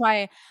 And that's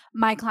why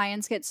my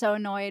clients get so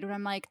annoyed when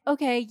I'm like,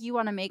 okay, you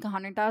want to make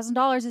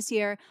 $100,000 this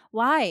year.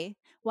 Why?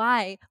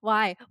 Why?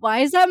 Why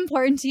is that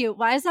important to you?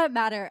 Why does that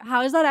matter?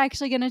 How is that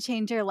actually going to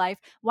change your life?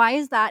 Why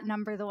is that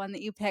number the one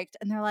that you picked?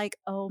 And they're like,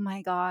 oh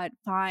my God,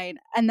 fine.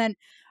 And then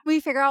we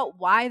figure out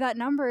why that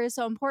number is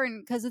so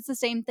important, because it's the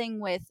same thing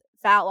with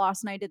fat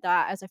loss. And I did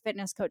that as a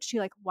fitness coach too.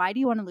 Like, why do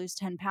you want to lose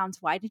 10 pounds?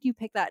 Why did you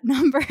pick that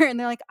number? And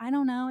they're like, I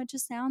don't know. It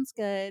just sounds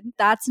good.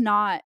 That's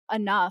not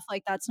enough.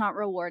 Like, that's not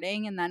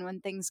rewarding. And then when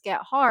things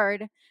get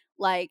hard,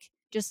 like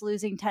just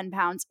losing 10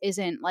 pounds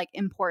isn't like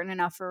important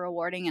enough or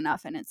rewarding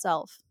enough in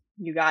itself.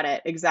 You got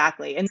it.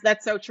 Exactly. And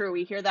that's so true.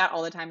 We hear that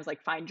all the time, is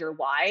like, find your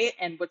why.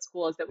 And what's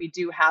cool is that we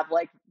do have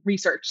like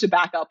research to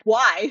back up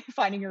why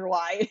finding your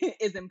why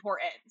is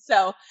important.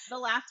 So the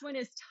last one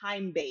is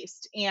time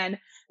based. And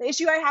the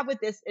issue I have with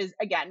this is,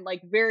 again,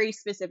 like very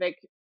specific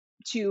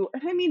to,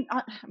 I'm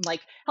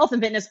like health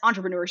and fitness,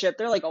 entrepreneurship,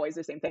 they're like always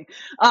the same thing.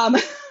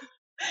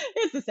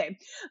 It's the same.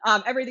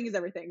 Everything is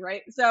everything,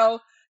 right? So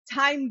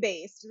time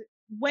based,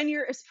 when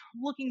you're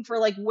looking for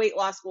like weight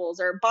loss goals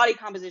or body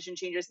composition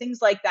changes, things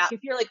like that, if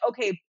you're like,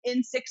 okay,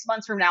 in 6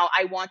 months from now,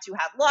 I want to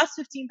have lost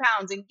 15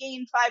 pounds and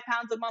gained 5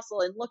 pounds of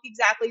muscle and look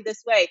exactly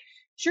this way.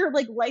 Sure,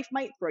 like life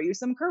might throw you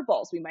some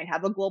curveballs. We might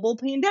have a global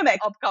pandemic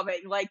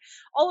upcoming. Like,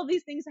 all of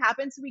these things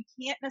happen. So we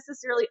can't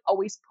necessarily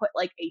always put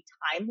like a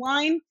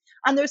timeline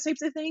on those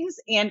types of things.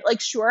 And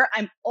like, sure,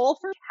 I'm all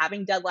for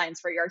having deadlines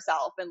for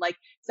yourself and like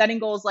setting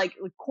goals like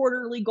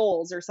quarterly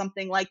goals or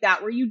something like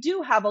that, where you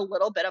do have a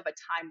little bit of a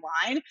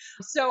timeline.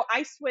 So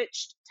I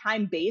switched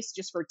time based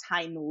just for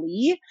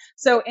timely.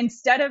 So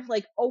instead of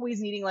like always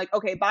needing like,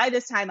 okay, by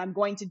this time I'm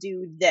going to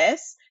do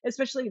this,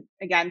 especially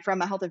again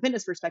from a health and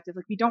fitness perspective,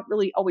 like we don't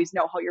really always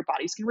know how your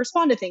bodies can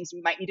respond to things.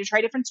 We might need to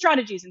try different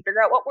strategies and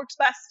figure out what works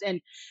best,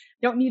 and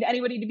don't need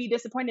anybody to be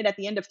disappointed at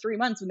the end of 3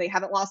 months when they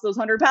haven't lost those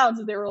 100 pounds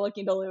that they were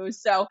looking to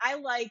lose. So I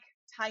like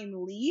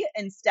timely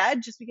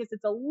instead, just because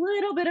it's a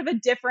little bit of a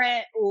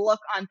different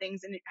look on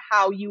things and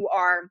how you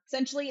are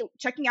essentially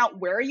checking out,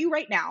 where are you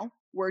right now?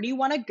 Where do you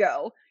want to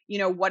go?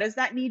 What does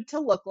that need to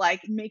look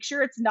like? Make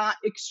sure it's not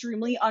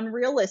extremely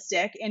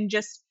unrealistic, and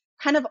just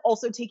kind of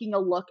also taking a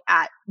look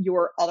at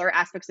your other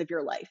aspects of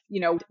your life.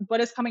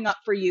 What is coming up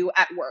for you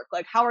at work?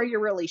 Like, how are your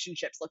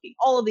relationships looking?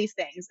 All of these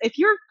things. If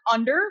you're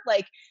under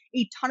like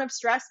a ton of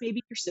stress,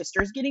 maybe your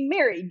sister's getting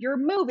married, you're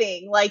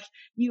moving, like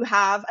you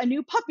have a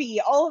new puppy,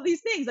 all of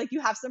these things, like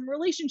you have some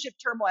relationship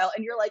turmoil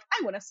and you're like,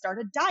 I want to start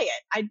a diet.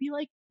 I'd be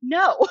like,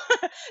 no,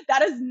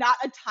 that is not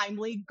a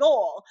timely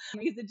goal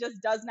because it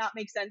just does not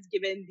make sense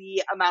given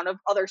the amount of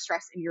other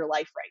stress in your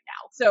life right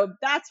now. So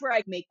that's where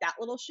I make that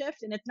little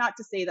shift. And it's not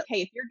to say that,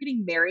 hey, if you're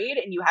getting married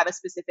and you have a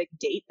specific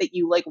date that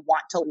you like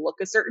want to look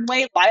a certain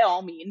way, by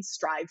all means,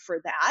 strive for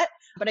that.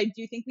 But I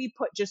do think we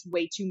put just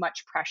way too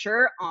much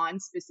pressure on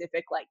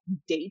specific like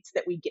dates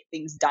that we get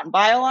things done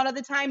by a lot of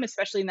the time,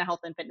 especially in the health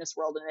and fitness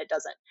world. And it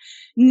doesn't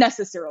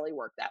necessarily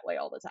work that way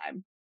all the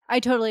time. I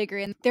totally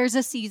agree. And there's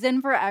a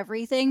season for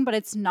everything, but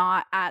it's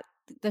not at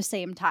the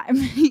same time.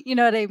 You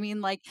know what I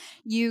mean? Like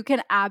you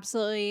can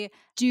absolutely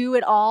do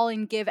it all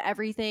and give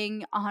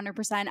everything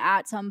 100%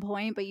 at some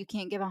point, but you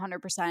can't give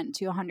 100%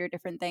 to 100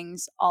 different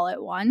things all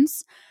at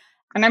once.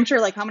 And I'm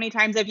sure, like, how many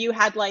times have you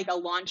had like a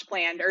launch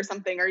planned or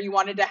something, or you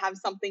wanted to have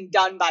something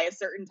done by a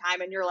certain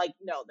time and you're like,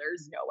 no,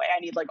 there's no way. I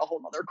need like a whole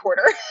nother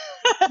quarter.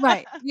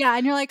 Right. Yeah.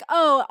 And you're like,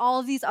 oh, all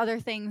of these other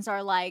things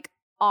are like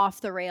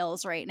off the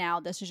rails right now.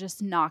 This is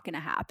just not going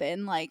to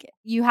happen. Like,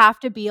 you have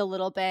to be a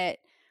little bit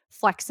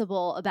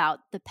flexible about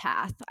the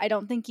path. I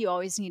don't think you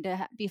always need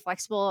to be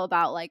flexible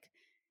about like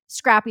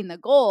scrapping the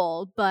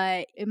goal,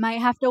 but it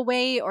might have to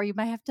wait or you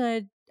might have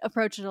to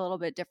approach it a little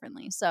bit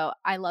differently. So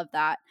I love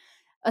that,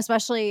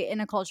 especially in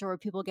a culture where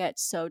people get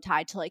so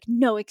tied to like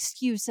no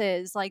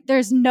excuses. Like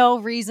there's no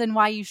reason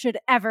why you should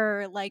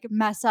ever like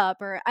mess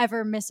up or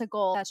ever miss a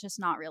goal. That's just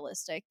not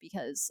realistic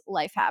because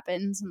life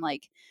happens. And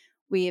like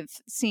we've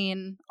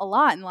seen a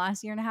lot in the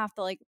last year and a half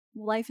that like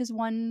life is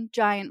one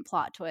giant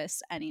plot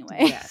twist anyway.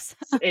 Yes,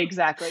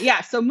 exactly. Yeah.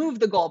 So move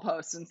the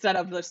goalposts instead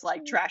of just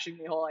like trashing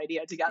the whole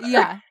idea together.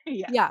 Yeah.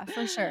 Yeah. Yeah,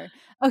 for sure.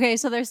 Okay,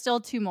 so there's still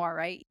two more,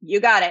 right?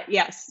 You got it.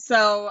 Yes.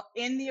 So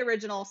in the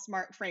original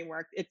SMART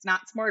framework, it's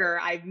not smarter.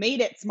 I've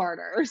made it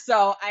smarter.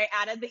 So I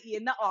added the E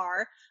and the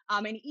R.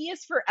 And E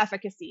is for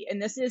efficacy.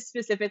 And this is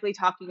specifically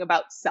talking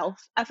about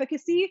self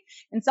efficacy.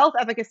 And self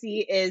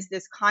efficacy is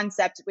this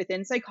concept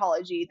within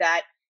psychology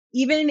that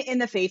even in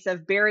the face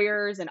of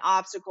barriers and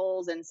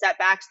obstacles and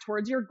setbacks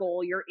towards your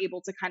goal, you're able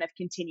to kind of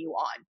continue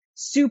on.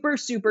 Super,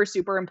 super,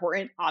 super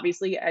important,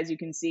 obviously, as you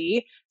can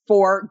see,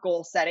 for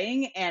goal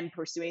setting and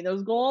pursuing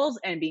those goals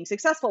and being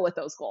successful with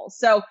those goals.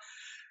 So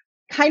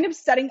kind of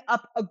setting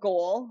up a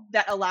goal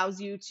that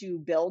allows you to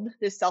build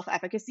this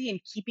self-efficacy and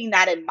keeping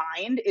that in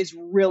mind is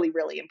really,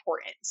 really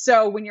important.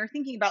 So when you're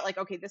thinking about like,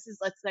 okay, this is,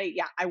 let's say,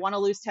 yeah, I want to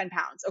lose 10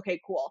 pounds. Okay,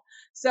 cool.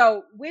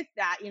 So with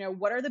that,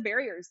 what are the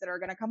barriers that are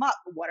going to come up?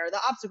 What are the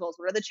obstacles?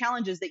 What are the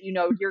challenges that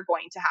you're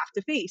going to have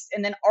to face?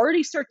 And then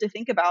already start to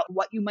think about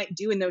what you might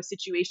do in those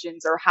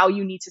situations or how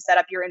you need to set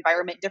up your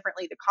environment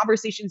differently, the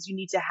conversations you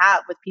need to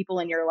have with people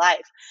in your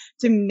life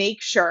to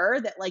make sure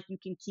that like you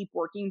can keep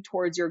working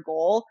towards your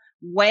goal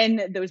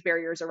when those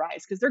barriers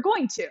arise, because they're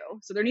going to.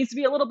 So there needs to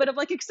be a little bit of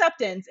like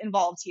acceptance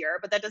involved here,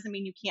 but that doesn't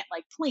mean you can't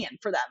like plan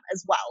for them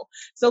as well.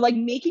 So like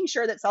making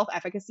sure that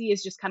self-efficacy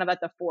is just kind of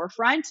at the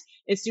forefront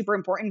is super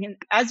important. And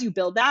as you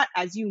build that,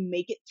 as you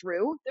make it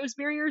through those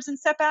barriers and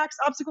setbacks,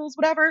 obstacles,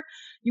 whatever,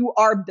 you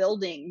are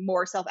building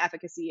more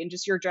self-efficacy and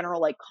just your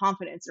general like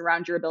confidence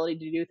around your ability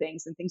to do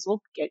things, and things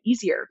will get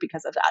easier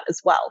because of that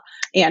as well.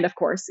 And of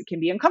course, it can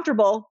be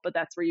uncomfortable, but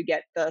that's where you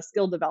get the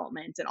skill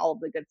development and all of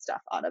the good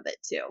stuff out of it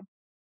too.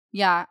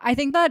 Yeah, I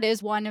think that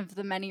is one of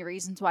the many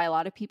reasons why a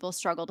lot of people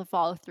struggle to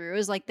follow through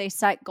is like they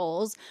set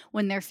goals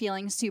when they're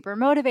feeling super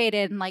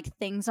motivated and like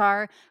things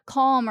are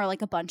calm or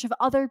like a bunch of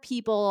other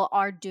people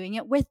are doing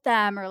it with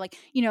them or like,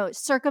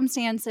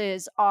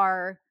 circumstances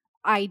are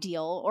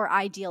ideal or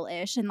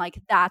ideal-ish, and like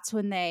that's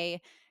when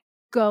they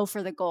go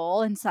for the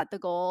goal and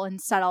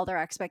set all their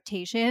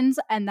expectations.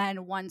 And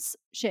then once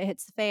shit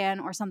hits the fan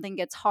or something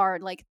gets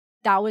hard, like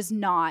that was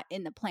not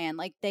in the plan.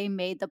 Like they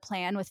made the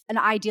plan with an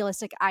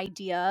idealistic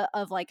idea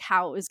of like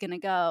how it was going to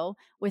go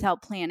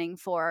without planning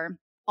for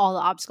all the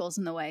obstacles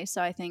in the way. So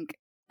I think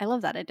I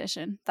love that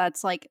addition.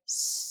 That's like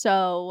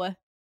so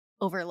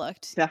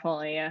overlooked.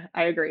 Definitely. Yeah,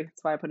 I agree.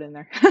 That's why I put it in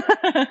there.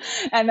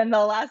 And then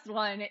the last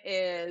one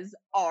is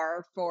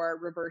R for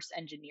reverse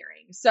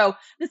engineering. So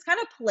this kind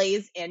of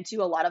plays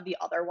into a lot of the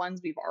other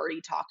ones we've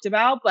already talked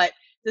about, but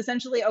it's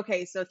essentially,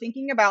 okay, so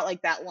thinking about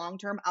like that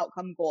long-term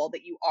outcome goal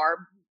that you are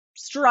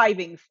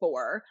striving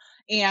for.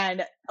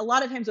 And a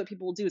lot of times what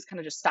people will do is kind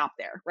of just stop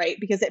there, right?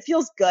 Because it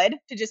feels good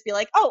to just be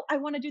like, oh, I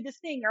want to do this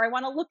thing, or I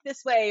want to look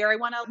this way, or I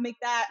want to make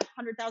that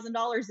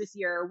 $100,000 this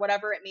year, or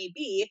whatever it may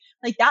be.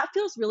 Like that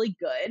feels really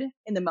good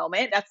in the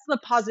moment. That's the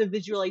positive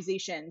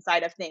visualization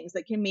side of things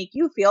that can make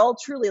you feel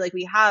truly like,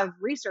 we have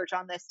research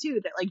on this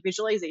too, that like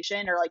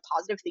visualization or like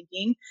positive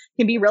thinking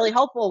can be really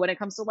helpful when it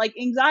comes to like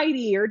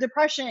anxiety or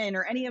depression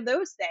or any of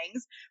those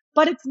things.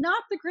 but it's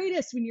not the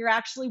greatest when you're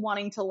actually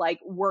wanting to like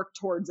work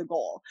towards a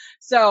goal.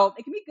 So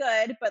it can be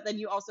good, but then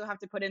you also have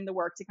to put in the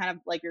work to kind of,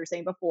 like you were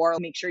saying before,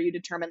 make sure you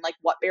determine like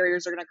what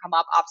barriers are going to come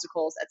up,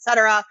 obstacles,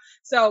 etc.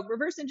 So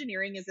reverse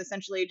engineering is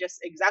essentially just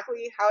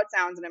exactly how it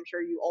sounds. And I'm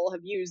sure you all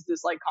have used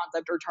this like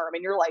concept or term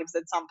in your lives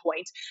at some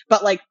point,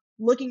 but like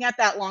looking at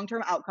that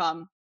long-term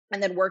outcome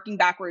and then working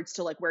backwards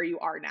to like where you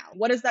are now.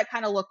 What does that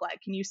kind of look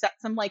like? Can you set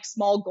some like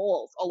small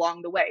goals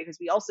along the way? Because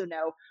we also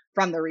know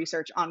from the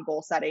research on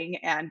goal setting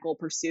and goal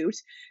pursuit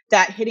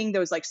that hitting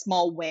those like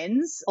small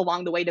wins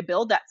along the way to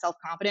build that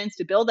self-confidence,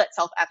 to build that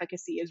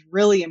self-efficacy is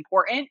really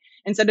important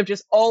instead of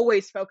just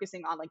always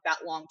focusing on like that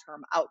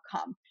long-term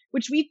outcome,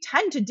 which we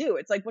tend to do.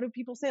 It's like, what do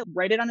people say?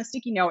 Write it on a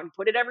sticky note and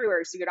put it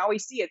everywhere so you can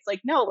always see it. It's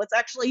like, no, let's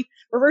actually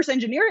reverse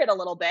engineer it a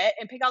little bit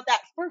and pick out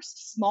that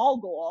first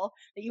small goal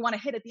that you want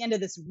to hit at the end of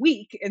this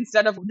week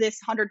instead of this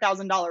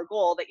 $100,000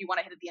 goal that you want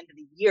to hit at the end of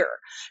the year.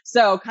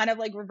 So kind of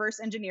like reverse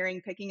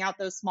engineering, picking out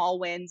those small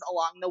wins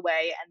along the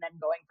way and then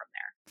going from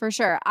there. For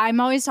sure.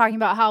 I'm always talking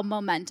about how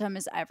momentum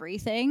is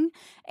everything.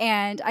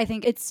 And I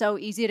think it's so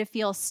easy to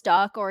feel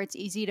stuck, or it's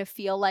easy to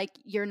feel like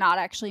you're not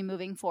actually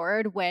moving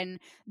forward when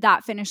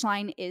that finish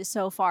line is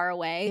so far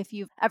away. If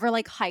you've ever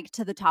like hiked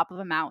to the top of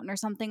a mountain or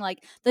something,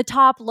 like the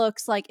top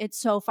looks like it's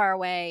so far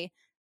away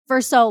for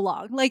so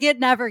long. Like it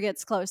never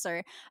gets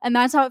closer. And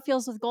that's how it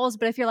feels with goals.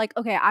 But if you're like,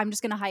 okay, I'm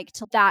just going to hike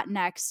to that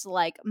next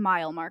like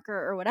mile marker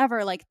or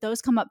whatever, like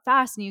those come up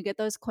fast and you get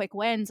those quick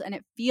wins. And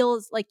it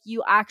feels like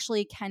you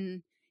actually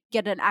can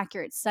get an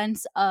accurate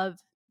sense of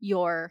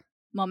your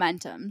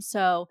momentum.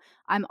 So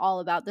I'm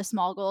all about the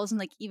small goals. And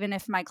like, even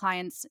if my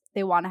clients,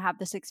 they want to have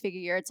the 6-figure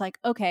year, it's like,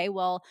 okay,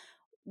 well,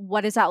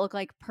 what does that look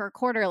like per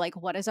quarter? Like,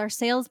 what is our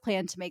sales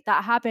plan to make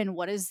that happen?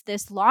 What is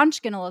this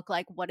launch going to look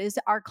like? What is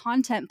our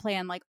content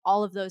plan? Like,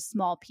 all of those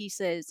small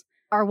pieces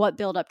are what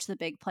build up to the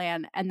big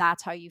plan. And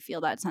that's how you feel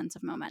that sense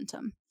of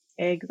momentum.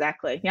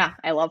 Exactly. Yeah,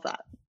 I love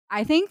that.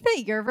 I think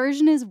that your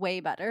version is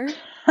way better.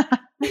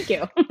 Thank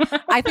you.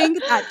 I think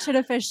that should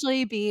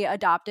officially be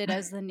adopted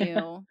as the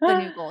new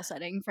goal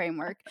setting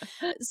framework.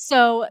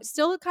 So,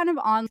 still kind of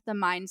on the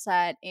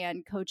mindset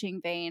and coaching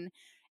vein,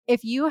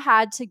 if you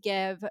had to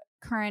give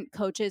current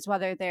coaches,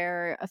 whether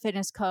they're a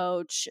fitness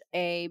coach,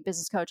 a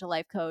business coach, a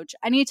life coach,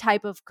 any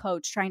type of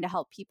coach trying to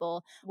help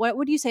people, what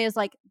would you say is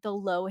like the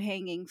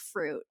low-hanging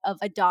fruit of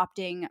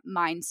adopting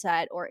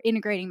mindset or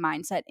integrating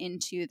mindset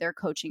into their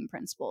coaching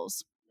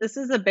principles? This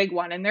is a big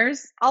one. And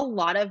there's a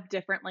lot of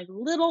different like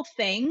little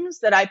things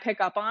that I pick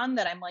up on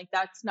that I'm like,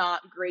 that's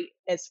not great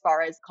as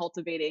far as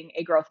cultivating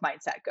a growth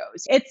mindset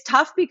goes. It's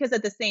tough because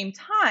at the same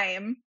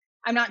time,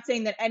 I'm not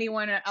saying that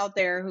anyone out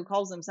there who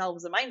calls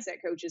themselves a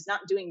mindset coach is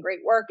not doing great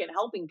work and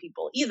helping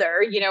people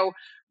either. You know,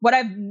 what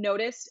I've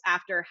noticed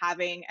after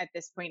having at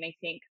this point, I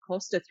think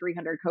close to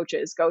 300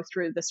 coaches go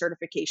through the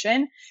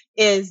certification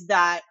is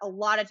that a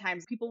lot of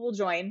times people will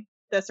join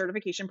the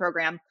certification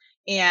program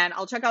and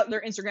I'll check out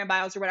their Instagram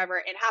bios or whatever.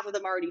 And half of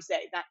them already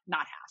say that, not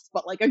half,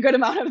 but like a good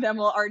amount of them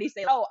will already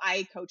say, oh,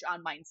 I coach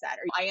on mindset,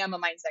 or I am a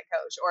mindset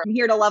coach, or I'm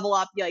here to level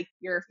up like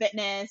your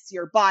fitness,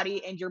 your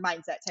body, and your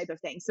mindset type of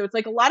thing. So it's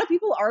like a lot of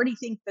people already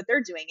think that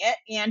they're doing it.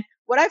 And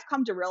what I've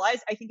come to realize,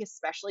 I think,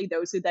 especially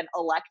those who then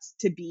elect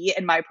to be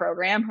in my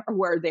program or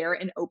where they're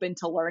and open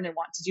to learn and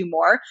want to do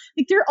more,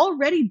 like they're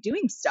already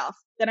doing stuff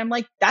that I'm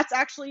like, that's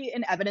actually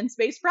an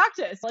evidence-based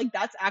practice. Like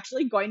that's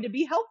actually going to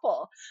be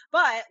helpful.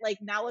 But like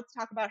now let's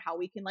talk about how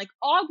we can like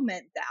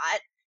augment that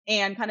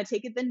and kind of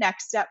take it the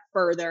next step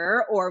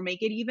further or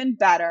make it even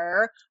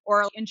better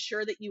or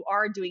ensure that you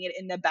are doing it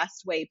in the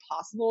best way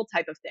possible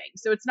type of thing.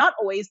 So it's not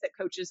always that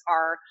coaches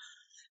are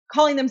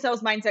calling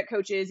themselves mindset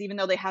coaches, even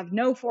though they have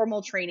no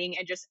formal training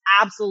and just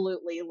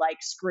absolutely like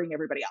screwing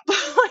everybody up.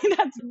 Like,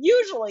 that's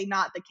usually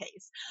not the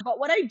case. But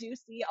what I do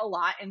see a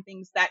lot and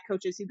things that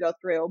coaches who go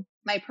through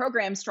my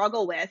program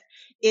struggle with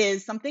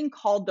is something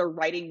called the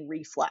writing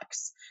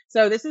reflex.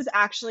 So this is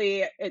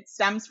actually, it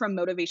stems from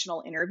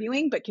motivational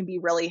interviewing, but can be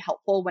really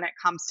helpful when it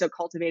comes to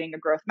cultivating a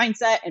growth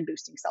mindset and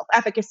boosting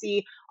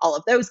self-efficacy, all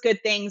of those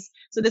good things.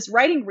 So this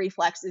writing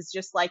reflex is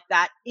just like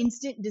that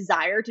instant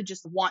desire to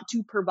just want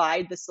to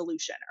provide the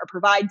solution or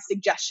provide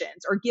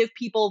suggestions or give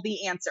people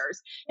the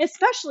answers,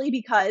 especially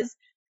because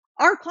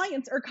our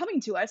clients are coming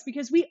to us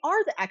because we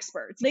are the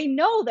experts. They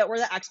know that we're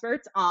the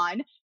experts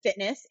on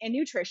fitness and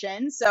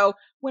nutrition. So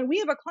when we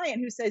have a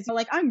client who says,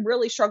 like, I'm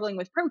really struggling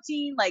with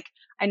protein, like,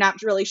 I'm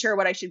not really sure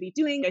what I should be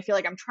doing. I feel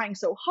like I'm trying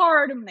so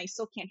hard and I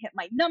still can't hit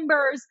my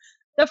numbers.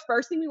 The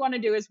first thing we want to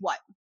do is what?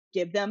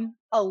 Give them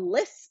a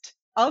list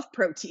of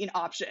protein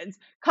options,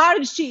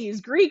 cottage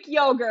cheese, Greek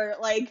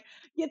yogurt, like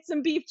get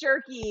some beef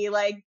jerky,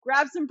 like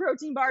grab some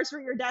protein bars for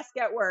your desk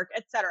at work,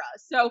 etc.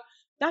 So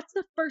that's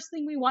the first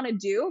thing we want to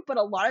do. But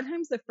a lot of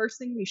times the first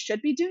thing we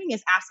should be doing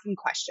is asking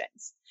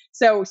questions.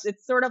 So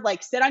it's sort of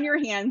like sit on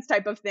your hands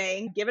type of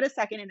thing, give it a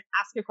second and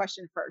ask a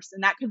question first.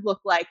 And that could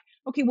look like,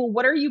 okay, well,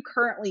 what are you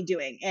currently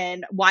doing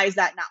and why is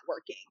that not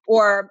working?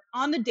 Or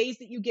on the days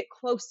that you get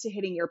close to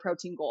hitting your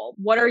protein goal,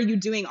 what are you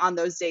doing on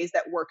those days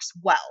that works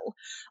well?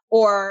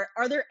 Or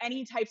are there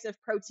any types of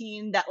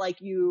protein that like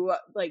you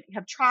like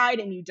have tried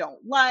and you don't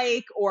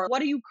like? Or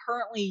what are you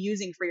currently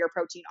using for your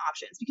protein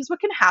options? Because what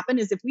can happen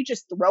is if we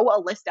just throw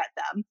a list at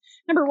them,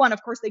 number one,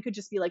 of course, they could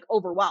just be like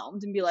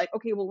overwhelmed and be like,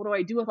 okay, well, what do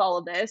I do with all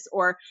of this?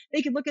 Or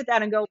they could look at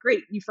that and go,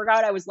 great, you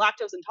forgot I was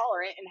lactose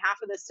intolerant and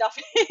half of this stuff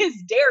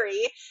is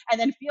dairy, and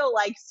then feel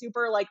like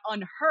super like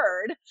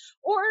unheard.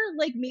 Or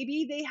like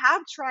maybe they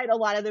have tried a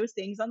lot of those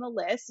things on the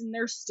list and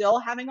they're still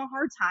having a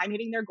hard time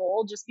hitting their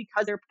goal just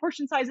because their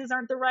portion sizes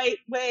aren't the right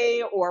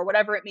way or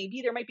whatever it may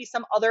be. There might be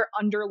some other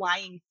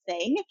underlying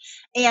thing.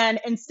 And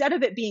instead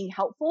of it being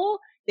helpful,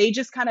 they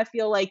just kind of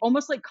feel like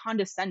almost like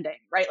condescending,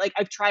 right? Like,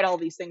 I've tried all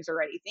these things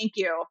already. Thank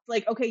you.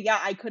 Like, okay, yeah,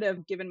 I could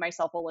have given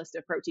myself a list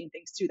of protein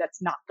things too.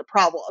 That's not the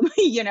problem,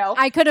 you know?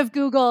 I could have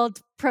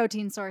Googled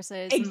protein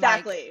sources and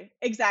like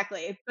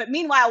Exactly. But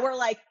meanwhile, we're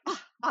like, "Oh,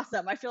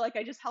 awesome. I feel like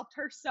I just helped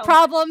her so much."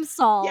 problem Yes,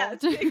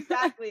 solved.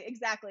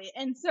 exactly.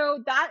 And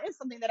so that is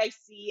something that I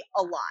see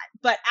a lot.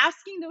 But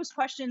asking those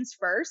questions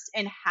first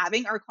and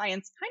having our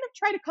clients kind of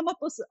try to come up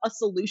with a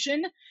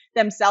solution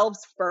themselves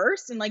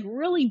first and like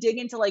really dig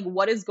into like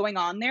what is going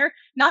on there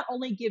not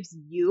only gives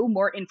you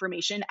more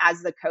information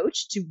as the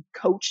coach to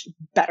coach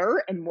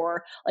better and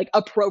more like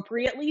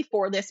appropriately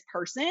for this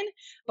person,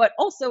 but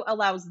also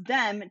allows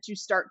them to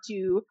start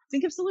to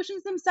think of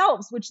solutions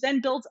themselves, which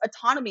then builds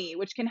autonomy,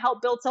 which can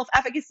help build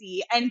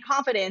self-efficacy and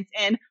confidence.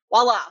 And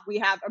voila, we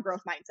have a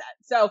growth mindset.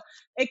 So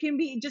it can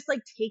be just like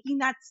taking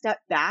that step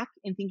back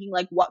and thinking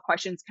like, what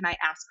questions can I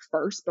ask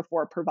first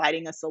before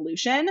providing a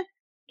solution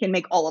can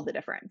make all of the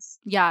difference.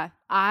 Yeah,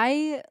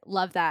 I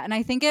love that. And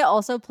I think it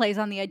also plays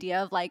on the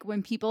idea of like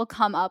when people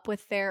come up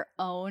with their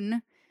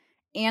own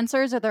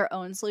answers or their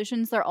own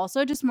solutions, they're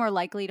also just more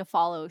likely to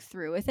follow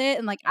through with it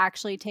and like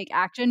actually take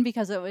action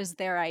because it was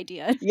their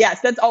idea. Yes,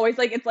 that's always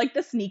like, it's like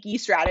the sneaky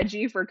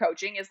strategy for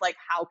coaching is like,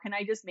 how can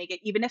I just make it,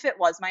 even if it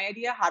was my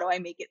idea, how do I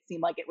make it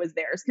seem like it was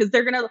theirs? Because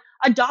they're going to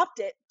adopt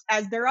it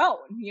as their own,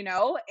 you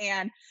know?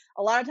 And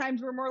a lot of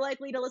times we're more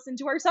likely to listen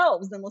to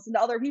ourselves than listen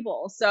to other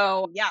people.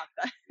 So yeah,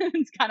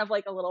 it's kind of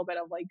like a little bit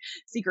of like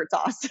secret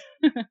sauce.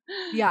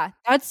 Yeah,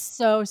 that's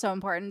so, so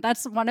important.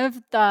 That's one of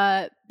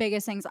the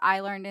biggest things I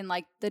learned in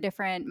like the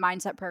different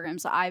mindset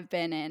programs that I've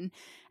been in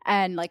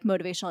and like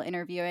motivational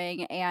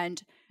interviewing.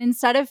 And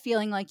instead of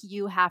feeling like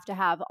you have to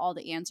have all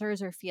the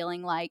answers or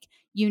feeling like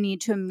you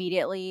need to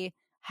immediately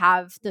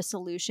have the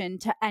solution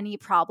to any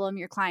problem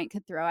your client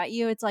could throw at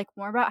you, it's like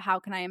more about how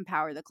can I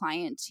empower the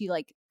client to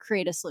like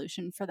create a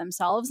solution for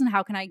themselves and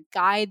how can I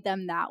guide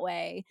them that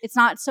way. It's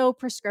not so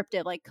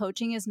prescriptive. Like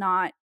coaching is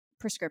not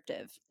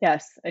prescriptive.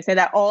 Yes, I say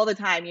that all the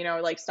time, you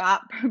know, like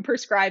stop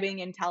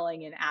prescribing and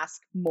telling and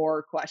ask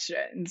more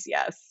questions.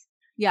 Yes.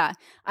 Yeah,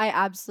 I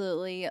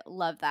absolutely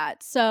love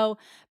that. So,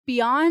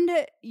 beyond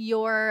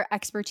your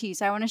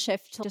expertise, I want to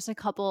shift to just a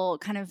couple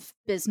kind of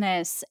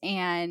business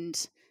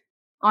and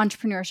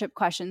entrepreneurship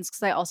questions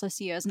because I also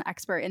see you as an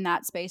expert in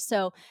that space.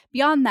 So,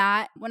 beyond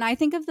that, when I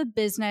think of the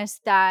business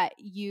that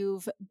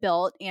you've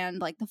built and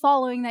like the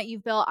following that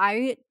you've built,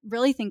 I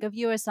really think of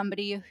you as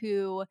somebody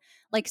who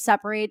like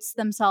separates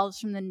themselves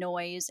from the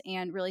noise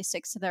and really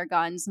sticks to their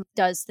guns and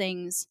does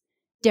things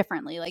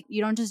differently. Like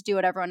you don't just do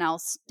what everyone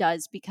else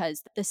does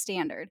because the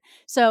standard.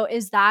 So,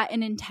 is that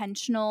an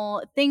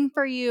intentional thing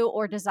for you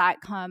or does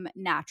that come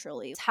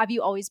naturally? Have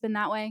you always been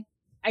that way?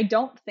 I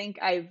don't think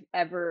I've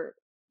ever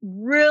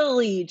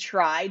really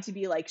tried to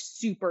be like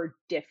super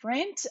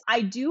different. I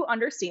do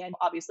understand,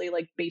 obviously,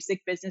 like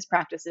basic business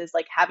practices,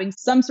 like having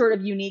some sort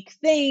of unique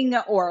thing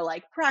or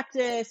like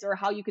practice or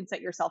how you can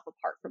set yourself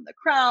apart from the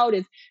crowd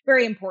is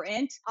very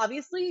important.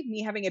 Obviously,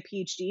 me having a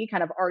PhD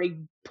kind of already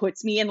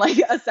puts me in like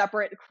a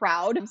separate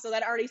crowd. So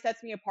that already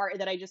sets me apart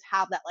that I just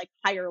have that like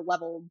higher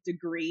level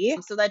degree.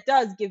 So that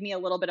does give me a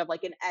little bit of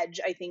like an edge,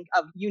 I think,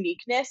 of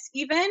uniqueness,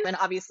 even, and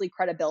obviously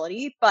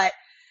credibility. But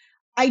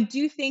I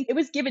do think it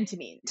was given to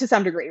me to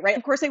some degree, right?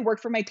 Of course, I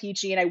worked for my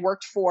PhD and I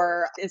worked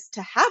for is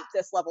to have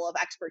this level of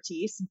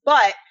expertise,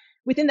 but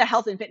within the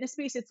health and fitness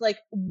space, it's like,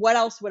 what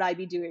else would I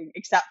be doing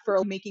except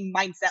for making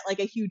mindset like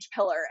a huge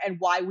pillar and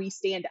why we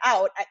stand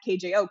out at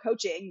KJO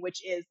coaching,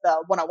 which is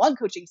the one-on-one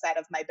coaching side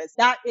of my business.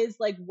 That is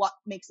like what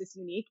makes us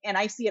unique. And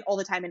I see it all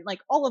the time in like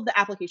all of the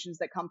applications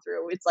that come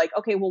through. It's like,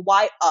 okay, well,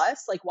 why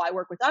us? Like, why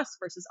work with us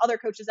versus other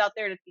coaches out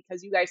there? It's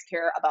because you guys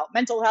care about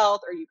mental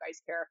health or you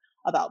guys care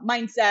about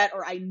mindset,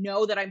 or I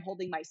know that I'm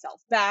holding myself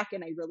back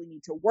and I really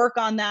need to work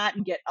on that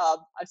and get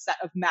a set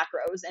of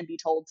macros and be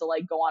told to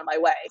like go on my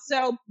way.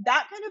 So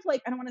that kind of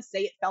like, I don't want to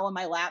say it fell in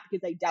my lap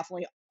because I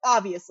definitely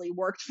obviously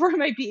worked for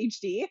my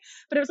PhD,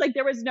 but it was like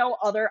there was no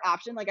other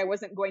option. Like I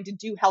wasn't going to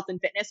do health and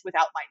fitness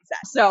without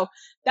mindset. So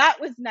that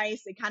was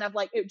nice. It kind of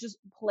like it just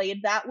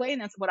played that way.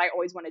 And that's what I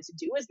always wanted to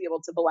do is be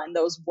able to blend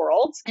those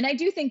worlds. And I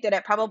do think that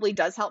it probably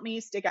does help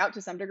me stick out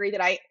to some degree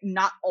that I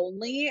not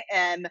only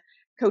am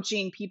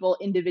coaching people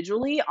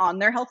individually on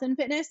their health and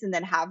fitness, and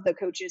then have the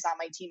coaches on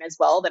my team as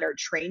well that are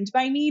trained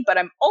by me. But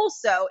I'm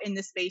also in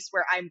the space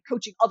where I'm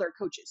coaching other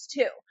coaches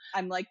too.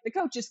 I'm like the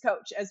coach's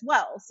coach as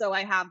well. So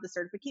I have the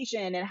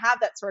certification and have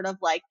that sort of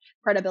like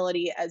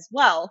credibility as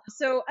well.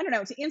 So I don't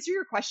know, to answer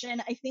your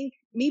question, I think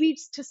maybe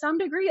to some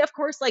degree, of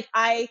course, like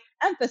I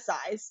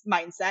emphasize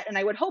mindset, and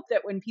I would hope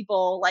that when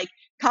people like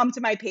come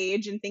to my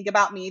page and think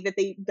about me, that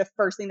the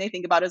first thing they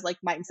think about is like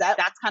mindset.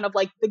 That's kind of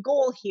like the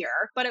goal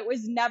here. But it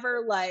was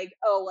never like,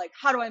 oh, like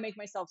how do I make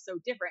myself so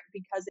different?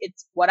 Because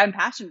it's what I'm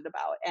passionate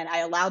about. And I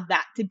allowed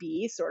that to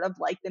be sort of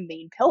like the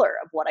main pillar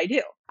of what I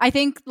do. I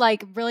think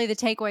like really the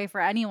takeaway for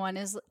anyone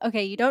is,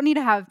 okay, you don't need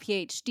to have a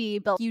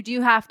PhD, but you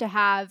do have to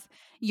have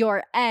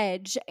your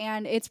edge,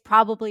 and it's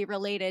probably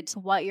related to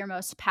what you're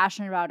most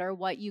passionate about or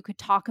what you could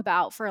talk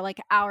about for like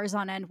hours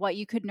on end, what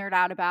you could nerd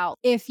out about.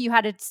 If you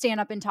had to stand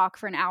up and talk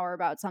for an hour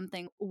about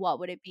something, what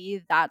would it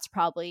be? That's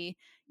probably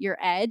your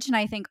edge. And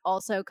I think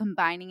also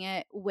combining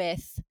it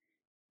with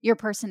your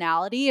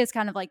personality is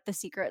kind of like the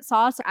secret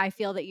sauce. I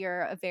feel that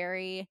you're a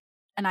very,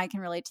 and I can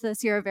relate to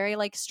this, you're a very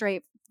like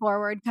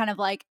straightforward, kind of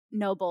like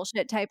no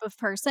bullshit type of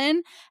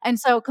person. And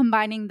so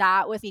combining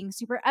that with being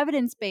super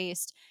evidence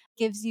based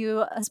gives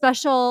you a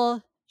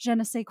special je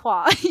ne sais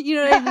quoi. You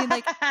know what I mean?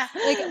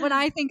 Like when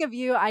I think of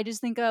you, I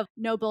just think of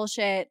no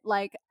bullshit,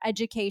 like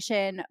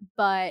education,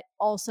 but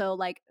also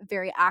like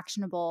very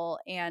actionable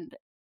and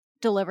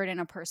delivered in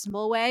a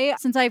personable way.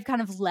 Since I've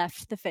kind of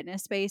left the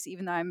fitness space,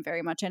 even though I'm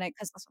very much in it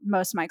because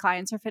most of my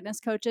clients are fitness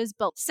coaches,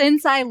 but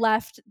since I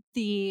left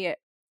the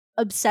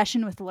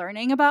obsession with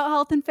learning about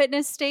health and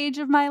fitness stage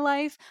of my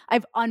life,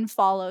 I've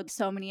unfollowed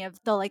so many of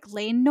the like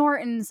Lane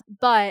Nortons,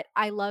 but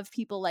I love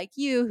people like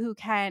you who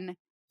can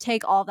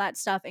take all that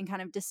stuff and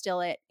kind of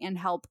distill it and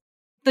help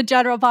the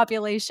general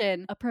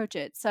population approach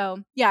it.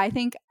 So yeah, I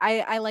think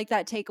I like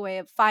that takeaway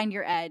of find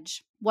your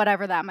edge,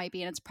 whatever that might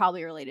be. And it's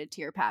probably related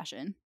to your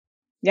passion.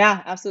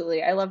 Yeah,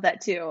 absolutely. I love that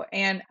too.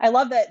 And I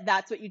love that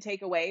that's what you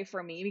take away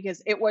from me,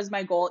 because it was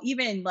my goal,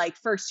 even like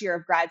first year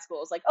of grad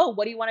school. It's like, oh,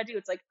 what do you want to do?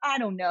 It's like, I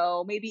don't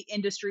know, maybe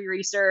industry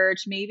research.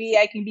 Maybe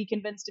I can be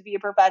convinced to be a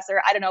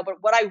professor. I don't know. But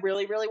what I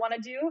really, really want to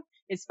do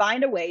is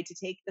find a way to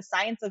take the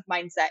science of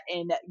mindset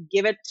and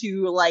give it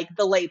to like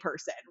the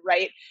layperson,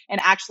 right? And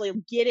actually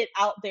get it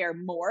out there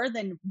more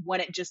than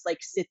when it just like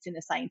sits in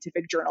a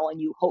scientific journal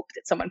and you hope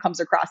that someone comes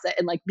across it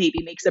and like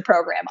maybe makes a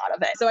program out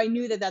of it. So I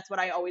knew that that's what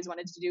I always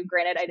wanted to do.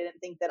 Granted, I didn't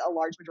think that a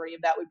large majority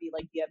of that would be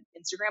like via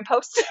Instagram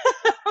posts,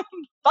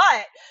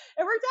 but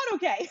it worked out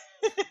okay.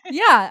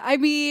 Yeah, I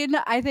mean,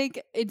 I think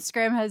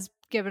Instagram has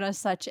given us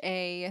such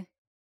a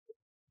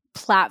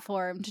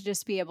platform to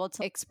just be able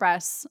to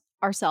express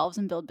ourselves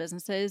and build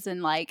businesses,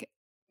 and like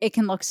it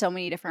can look so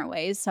many different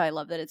ways. So I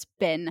love that it's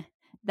been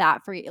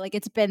that for you. Like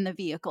it's been the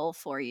vehicle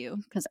for you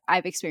because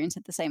I've experienced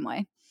it the same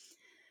way.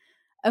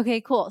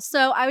 Okay, cool.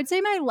 So I would say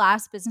my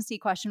last businessy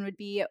question would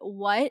be,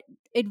 what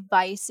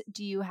advice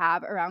do you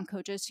have around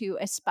coaches who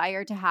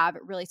aspire to have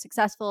really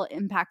successful,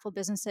 impactful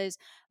businesses,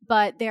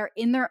 but they're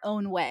in their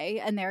own way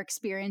and they're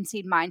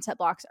experiencing mindset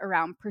blocks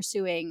around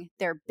pursuing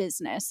their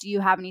business? Do you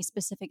have any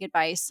specific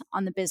advice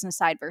on the business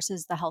side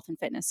versus the health and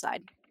fitness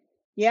side?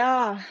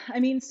 Yeah, I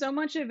mean, so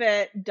much of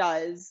it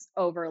does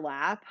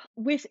overlap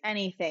with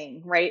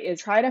anything, right? Is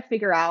try to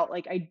figure out,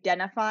 like,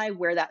 identify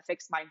where that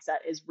fixed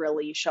mindset is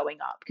really showing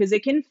up, because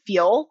it can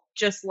feel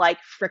just like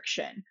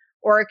friction,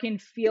 or it can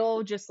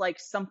feel just like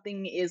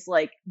something is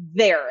like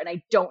there and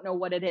I don't know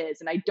what it is.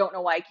 And I don't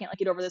know why I can't like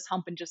get over this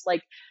hump and just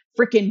like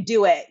freaking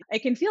do it.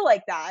 It can feel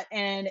like that.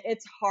 And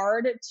it's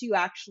hard to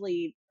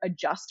actually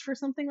adjust for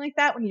something like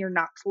that when you're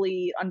not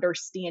fully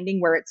understanding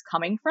where it's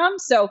coming from.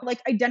 So,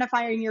 like,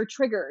 identifying your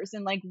triggers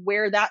and like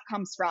where that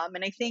comes from.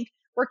 And I think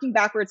working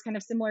backwards, kind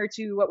of similar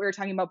to what we were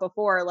talking about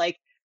before, like,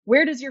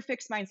 where does your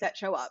fixed mindset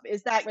show up?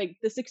 Is that like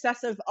the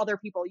success of other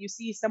people? You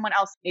see someone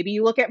else, maybe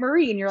you look at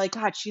Marie and you're like,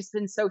 God, she's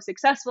been so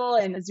successful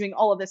and is doing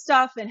all of this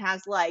stuff and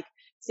has like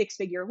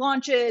six-figure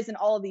launches and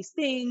all of these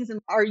things.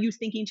 And are you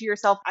thinking to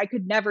yourself, I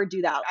could never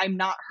do that? I'm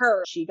not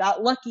her. She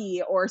got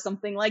lucky or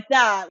something like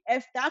that.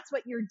 If that's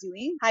what you're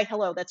doing, hi,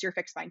 hello, that's your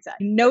fixed mindset.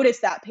 Notice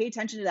that, pay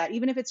attention to that.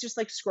 Even if it's just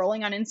like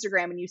scrolling on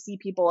Instagram and you see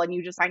people and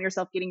you just find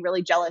yourself getting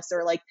really jealous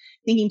or like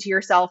thinking to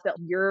yourself that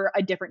you're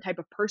a different type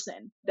of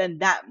person than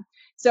them.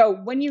 So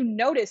when you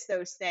notice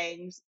those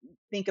things,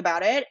 think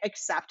about it,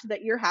 accept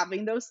that you're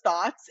having those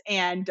thoughts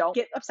and don't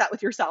get upset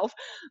with yourself,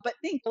 but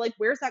think like,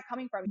 where's that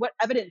coming from? What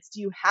evidence do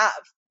you have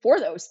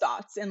for those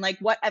thoughts? And like,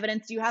 what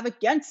evidence do you have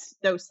against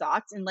those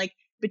thoughts? And like,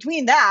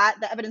 between that,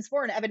 the evidence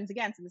for and evidence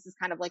against, and this is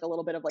kind of like a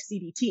little bit of like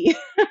CBT,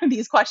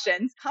 these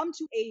questions, come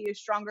to a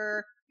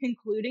stronger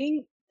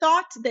concluding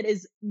thought that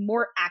is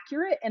more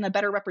accurate and a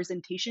better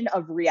representation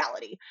of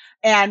reality.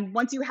 And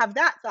once you have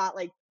that thought,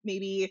 like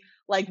maybe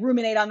like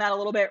ruminate on that a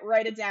little bit,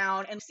 write it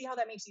down and see how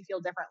that makes you feel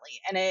differently.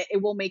 And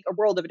it will make a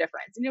world of a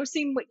difference. And,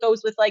 same what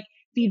goes with like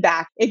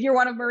feedback. If you're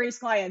one of Marie's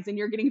clients and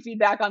you're getting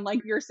feedback on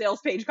like your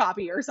sales page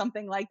copy or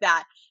something like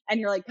that, and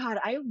you're like, God,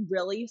 I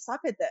really suck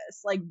at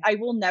this. Like, I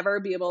will never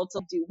be able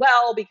to do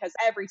well because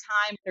every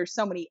time there's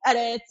so many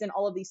edits and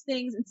all of these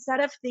things. Instead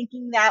of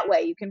thinking that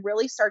way, you can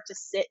really start to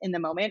sit in the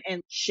moment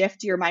and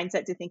shift your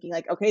mindset to thinking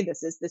like, okay,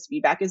 this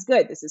feedback is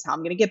good. This is how I'm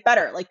going to get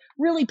better. Like,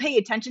 really pay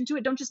attention to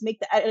it. Don't just make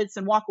the edits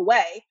and walk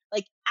away.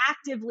 Like,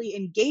 actively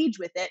engage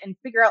with it and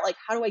figure out like,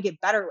 how do I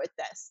get better with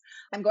this?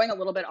 I'm going a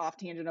little bit off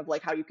tangent of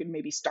like how you can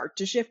maybe start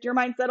to shift your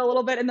mindset a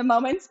little bit in the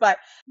moments, but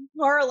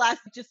more or less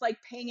just like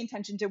paying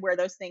attention to where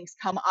those things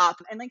come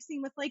up, and like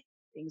seeing with like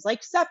things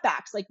like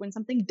setbacks, like when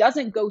something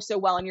doesn't go so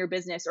well in your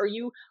business, or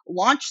you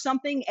launch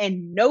something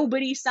and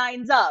nobody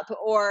signs up,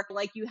 or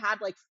like you had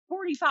like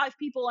 45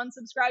 people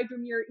unsubscribe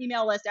from your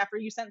email list after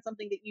you sent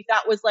something that you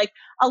thought was like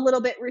a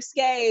little bit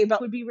risque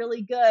but would be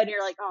really good. And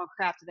you're like, oh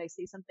crap, did I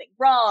say something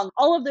wrong?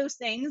 All of those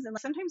things. And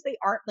like, sometimes they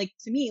aren't, like,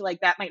 to me,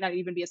 like that might not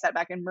even be a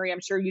setback. And Marie,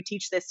 I'm sure you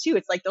teach this too.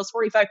 It's like those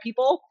 45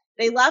 people,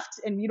 they left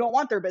and you don't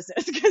want their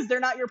business because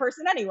they're not your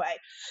person anyway.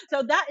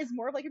 So that is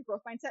more of like a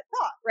growth mindset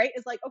thought, right?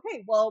 It's like,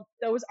 okay, well,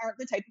 those aren't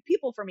the type of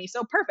people for me.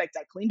 So perfect.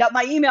 I cleaned up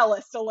my email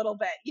list a little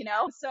bit, you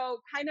know? So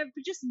kind of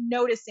just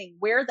noticing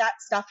where that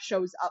stuff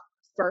shows up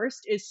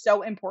first is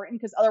so important,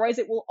 because otherwise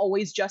it will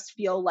always just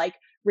feel like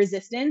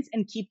resistance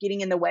and keep getting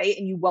in the way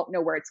and you won't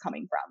know where it's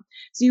coming from.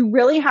 So you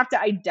really have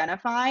to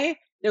identify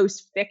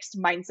those fixed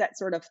mindset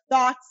sort of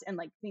thoughts and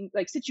like things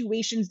like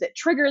situations that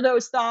trigger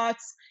those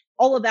thoughts.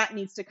 All of that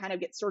needs to kind of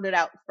get sorted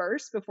out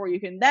first before you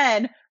can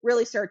then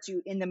really start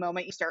to, in the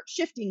moment, you start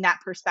shifting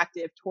that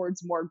perspective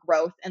towards more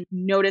growth, and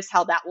notice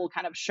how that will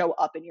kind of show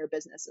up in your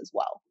business as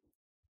well.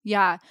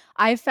 Yeah,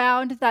 I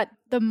found that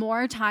the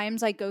more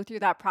times I go through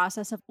that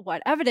process of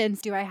what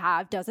evidence do I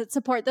have? Does it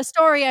support the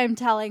story I'm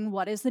telling?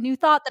 What is the new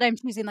thought that I'm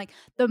choosing? Like,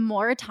 the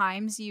more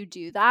times you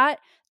do that,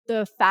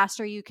 the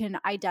faster you can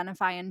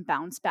identify and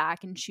bounce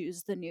back and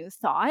choose the new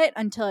thought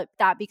until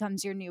that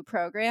becomes your new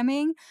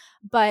programming.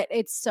 But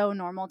it's so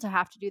normal to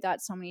have to do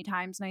that so many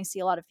times. And I see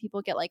a lot of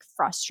people get like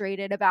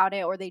frustrated about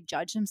it, or they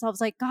judge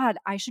themselves like, God,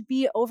 I should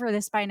be over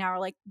this by now. Or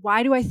like,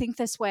 why do I think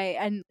this way?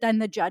 And then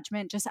the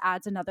judgment just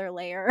adds another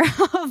layer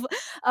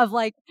of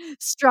like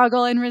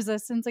struggle and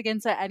resistance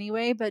against it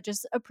anyway. But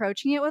just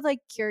approaching it with like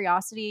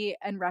curiosity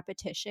and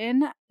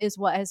repetition is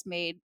what has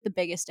made the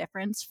biggest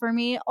difference for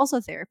me.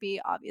 Also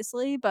therapy,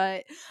 obviously,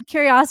 but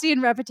curiosity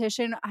and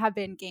repetition have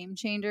been game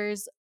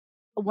changers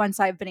once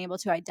I've been able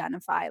to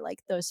identify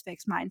like those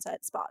fixed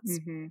mindset spots.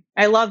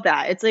 I love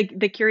that. It's like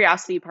the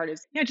curiosity part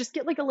is, just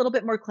get like a little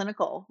bit more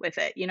clinical with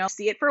it,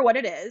 see it for what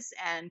it is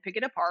and pick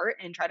it apart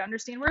and try to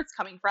understand where it's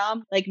coming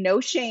from. Like,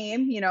 no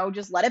shame,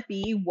 just let it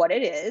be what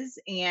it is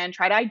and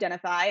try to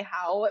identify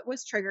how it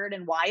was triggered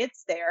and why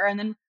it's there. And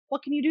then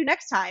what can you do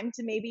next time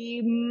to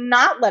maybe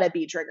not let it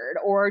be triggered,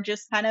 or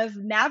just kind of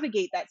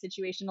navigate that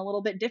situation a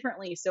little bit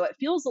differently so it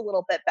feels a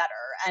little bit better,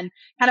 and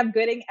kind of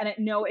getting, and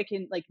it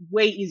can like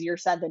way easier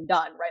said than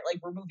done, right?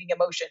 Like removing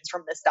emotions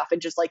from this stuff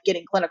and just like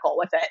getting clinical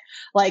with it.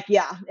 Like,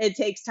 yeah, it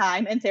takes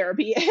time and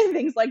therapy and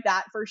things like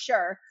that for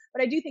sure.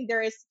 But I do think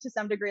there is, to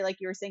some degree, like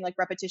you were saying, like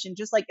repetition,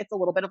 just like it's a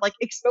little bit of like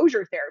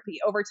exposure therapy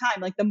over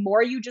time. Like the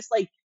more you just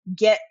like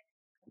get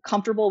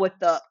comfortable with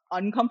the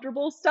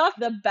uncomfortable stuff,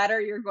 the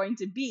better you're going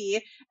to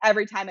be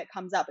every time it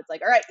comes up. It's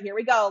like, all right, here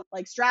we go.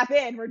 Like, strap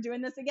in, we're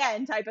doing this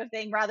again type of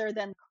thing, rather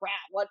than crap,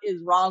 what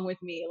is wrong with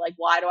me? Like,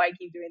 why do I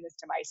keep doing this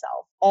to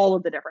myself? All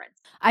of the difference.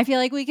 I feel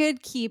like we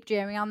could keep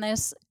jamming on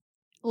this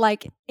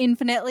like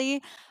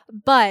infinitely,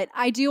 but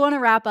I do want to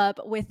wrap up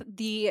with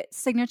the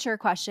signature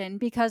question,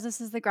 because this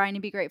is the Grind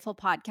and Be Grateful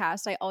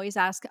podcast. I always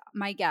ask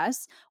my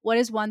guests, what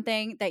is one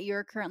thing that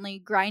you're currently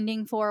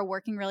grinding for,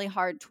 working really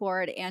hard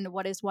toward, and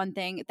what is one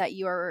thing that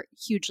you're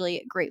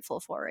hugely grateful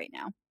for right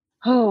now?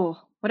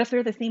 Oh, what if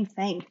they're the same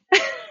thing?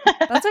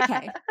 That's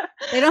okay.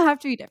 They don't have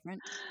to be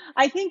different.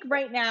 I think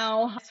right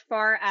now, as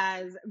far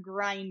as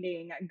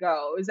grinding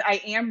goes,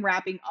 I am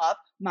wrapping up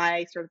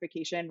my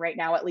certification right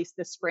now, at least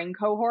the spring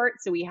cohort.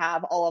 So we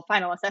have all of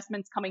final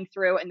assessments coming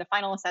through, and the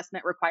final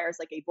assessment requires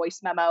like a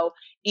voice memo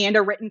and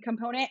a written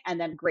component, and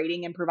then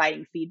grading and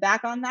providing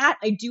feedback on that.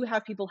 I do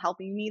have people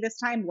helping me this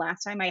time.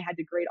 Last time I had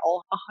to grade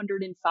all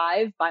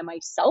 105 by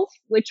myself,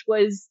 which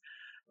was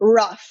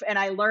rough, and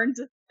I learned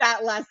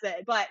that lesson.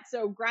 But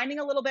so grinding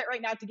a little bit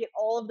right now to get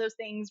all of those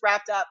things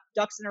wrapped up,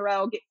 ducks in a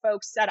row, get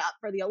folks set up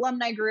for the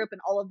alumni group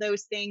and all of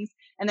those things,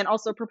 and then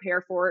also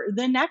prepare for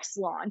the next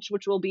launch,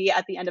 which will be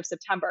at the end of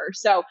September.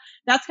 So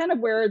that's kind of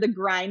where the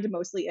grind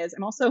mostly is.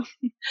 I'm also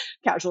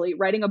casually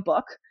writing a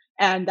book,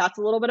 and that's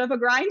a little bit of a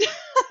grind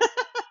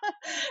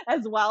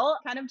as well,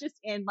 kind of just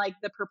in like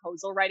the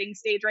proposal writing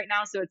stage right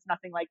now. So it's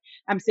nothing like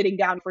I'm sitting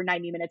down for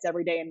 90 minutes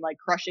every day and like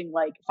crushing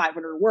like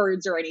 500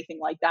 words or anything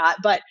like that.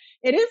 But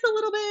it is a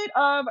little bit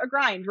of a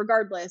grind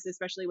regardless,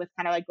 especially with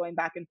kind of like going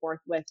back and forth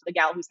with the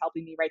gal who's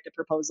helping me write the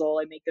proposal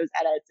and make those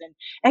edits, and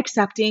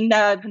accepting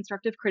the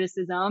constructive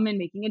criticism and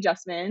making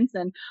adjustments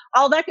and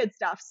all that good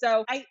stuff.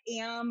 So I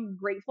am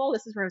grateful.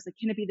 This is where I was like,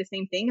 can it be the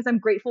same thing? Because I'm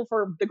grateful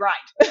for the grind.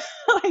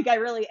 Like, I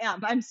really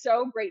am. I'm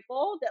so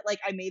grateful that like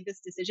I made this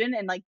decision,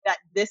 and like that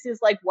this this is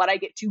like what I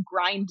get to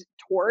grind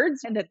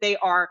towards, and that they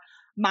are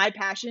my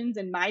passions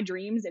and my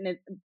dreams. And it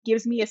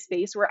gives me a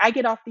space where I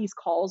get off these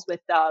calls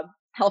with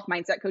health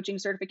mindset coaching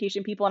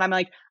certification people, and I'm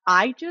like,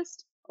 I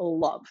just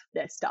love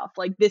this stuff.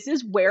 Like, this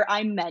is where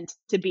I'm meant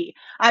to be.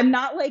 I'm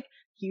not like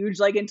huge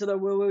like into the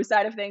woo woo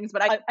side of things,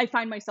 but I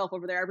find myself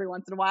over there every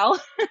once in a while.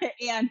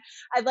 And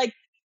I like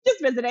just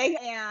visiting,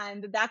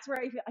 and that's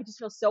where I just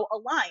feel so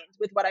aligned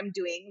with what I'm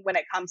doing when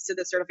it comes to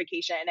the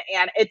certification.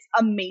 And it's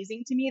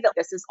amazing to me that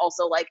this is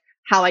also like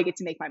how I get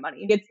to make my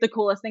money. It's the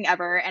coolest thing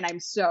ever, and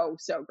I'm so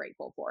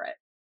grateful for it.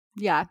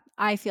 Yeah,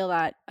 I feel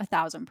that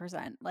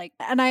 1,000%. Like,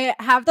 and I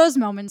have those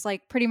moments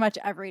like pretty much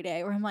every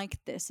day where I'm like,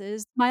 this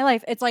is my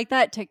life. It's like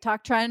that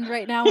TikTok trend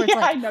right now where it's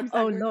Yeah, I like, know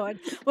oh exactly. Lord,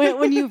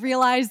 when you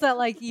realize that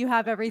like you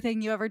have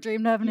everything you ever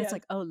dreamed of, and it's Yes.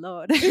 like, oh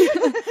Lord,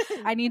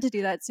 I need to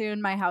do that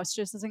soon. My house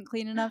just isn't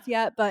clean enough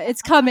yet, but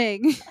it's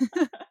coming.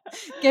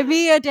 Give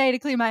me a day to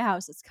clean my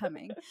house. It's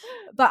coming.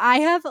 But I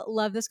have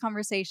loved this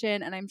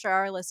conversation, and I'm sure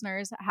our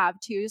listeners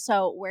have too.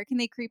 So where can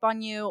they creep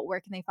on you?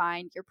 Where can they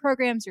find your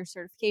programs, your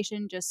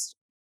certification? Just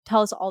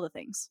tell us all the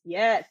things.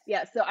 Yes,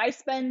 yes. So I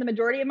spend the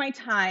majority of my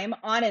time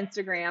on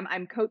Instagram.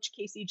 I'm Coach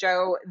Kasey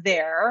Joe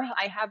there.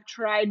 I have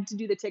tried to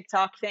do the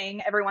TikTok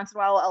thing. Every once in a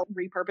while, I'll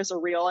repurpose a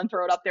reel and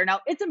throw it up there. Now,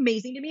 it's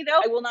amazing to me, though.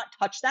 I will not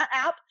touch that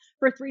app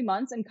for 3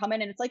 months and come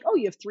in and it's like, oh,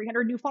 you have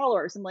 300 new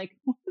followers. I'm like,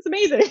 it's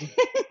amazing.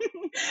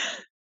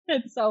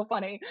 It's so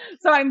funny.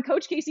 So I'm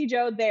Coach Kasey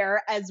Joe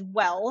there as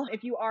well.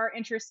 If you are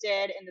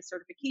interested in the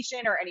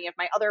certification or any of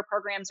my other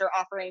programs or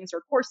offerings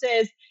or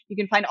courses, you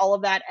can find all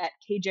of that at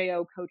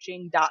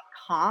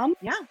kjocoaching.com.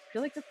 Yeah, I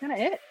feel like that's kind of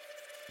it.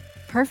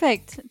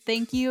 Perfect.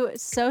 Thank you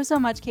so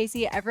much,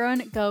 Kasey.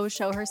 Everyone go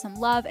show her some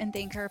love and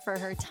thank her for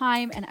her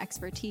time and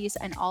expertise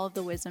and all of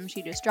the wisdom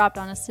she just dropped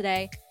on us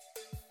today.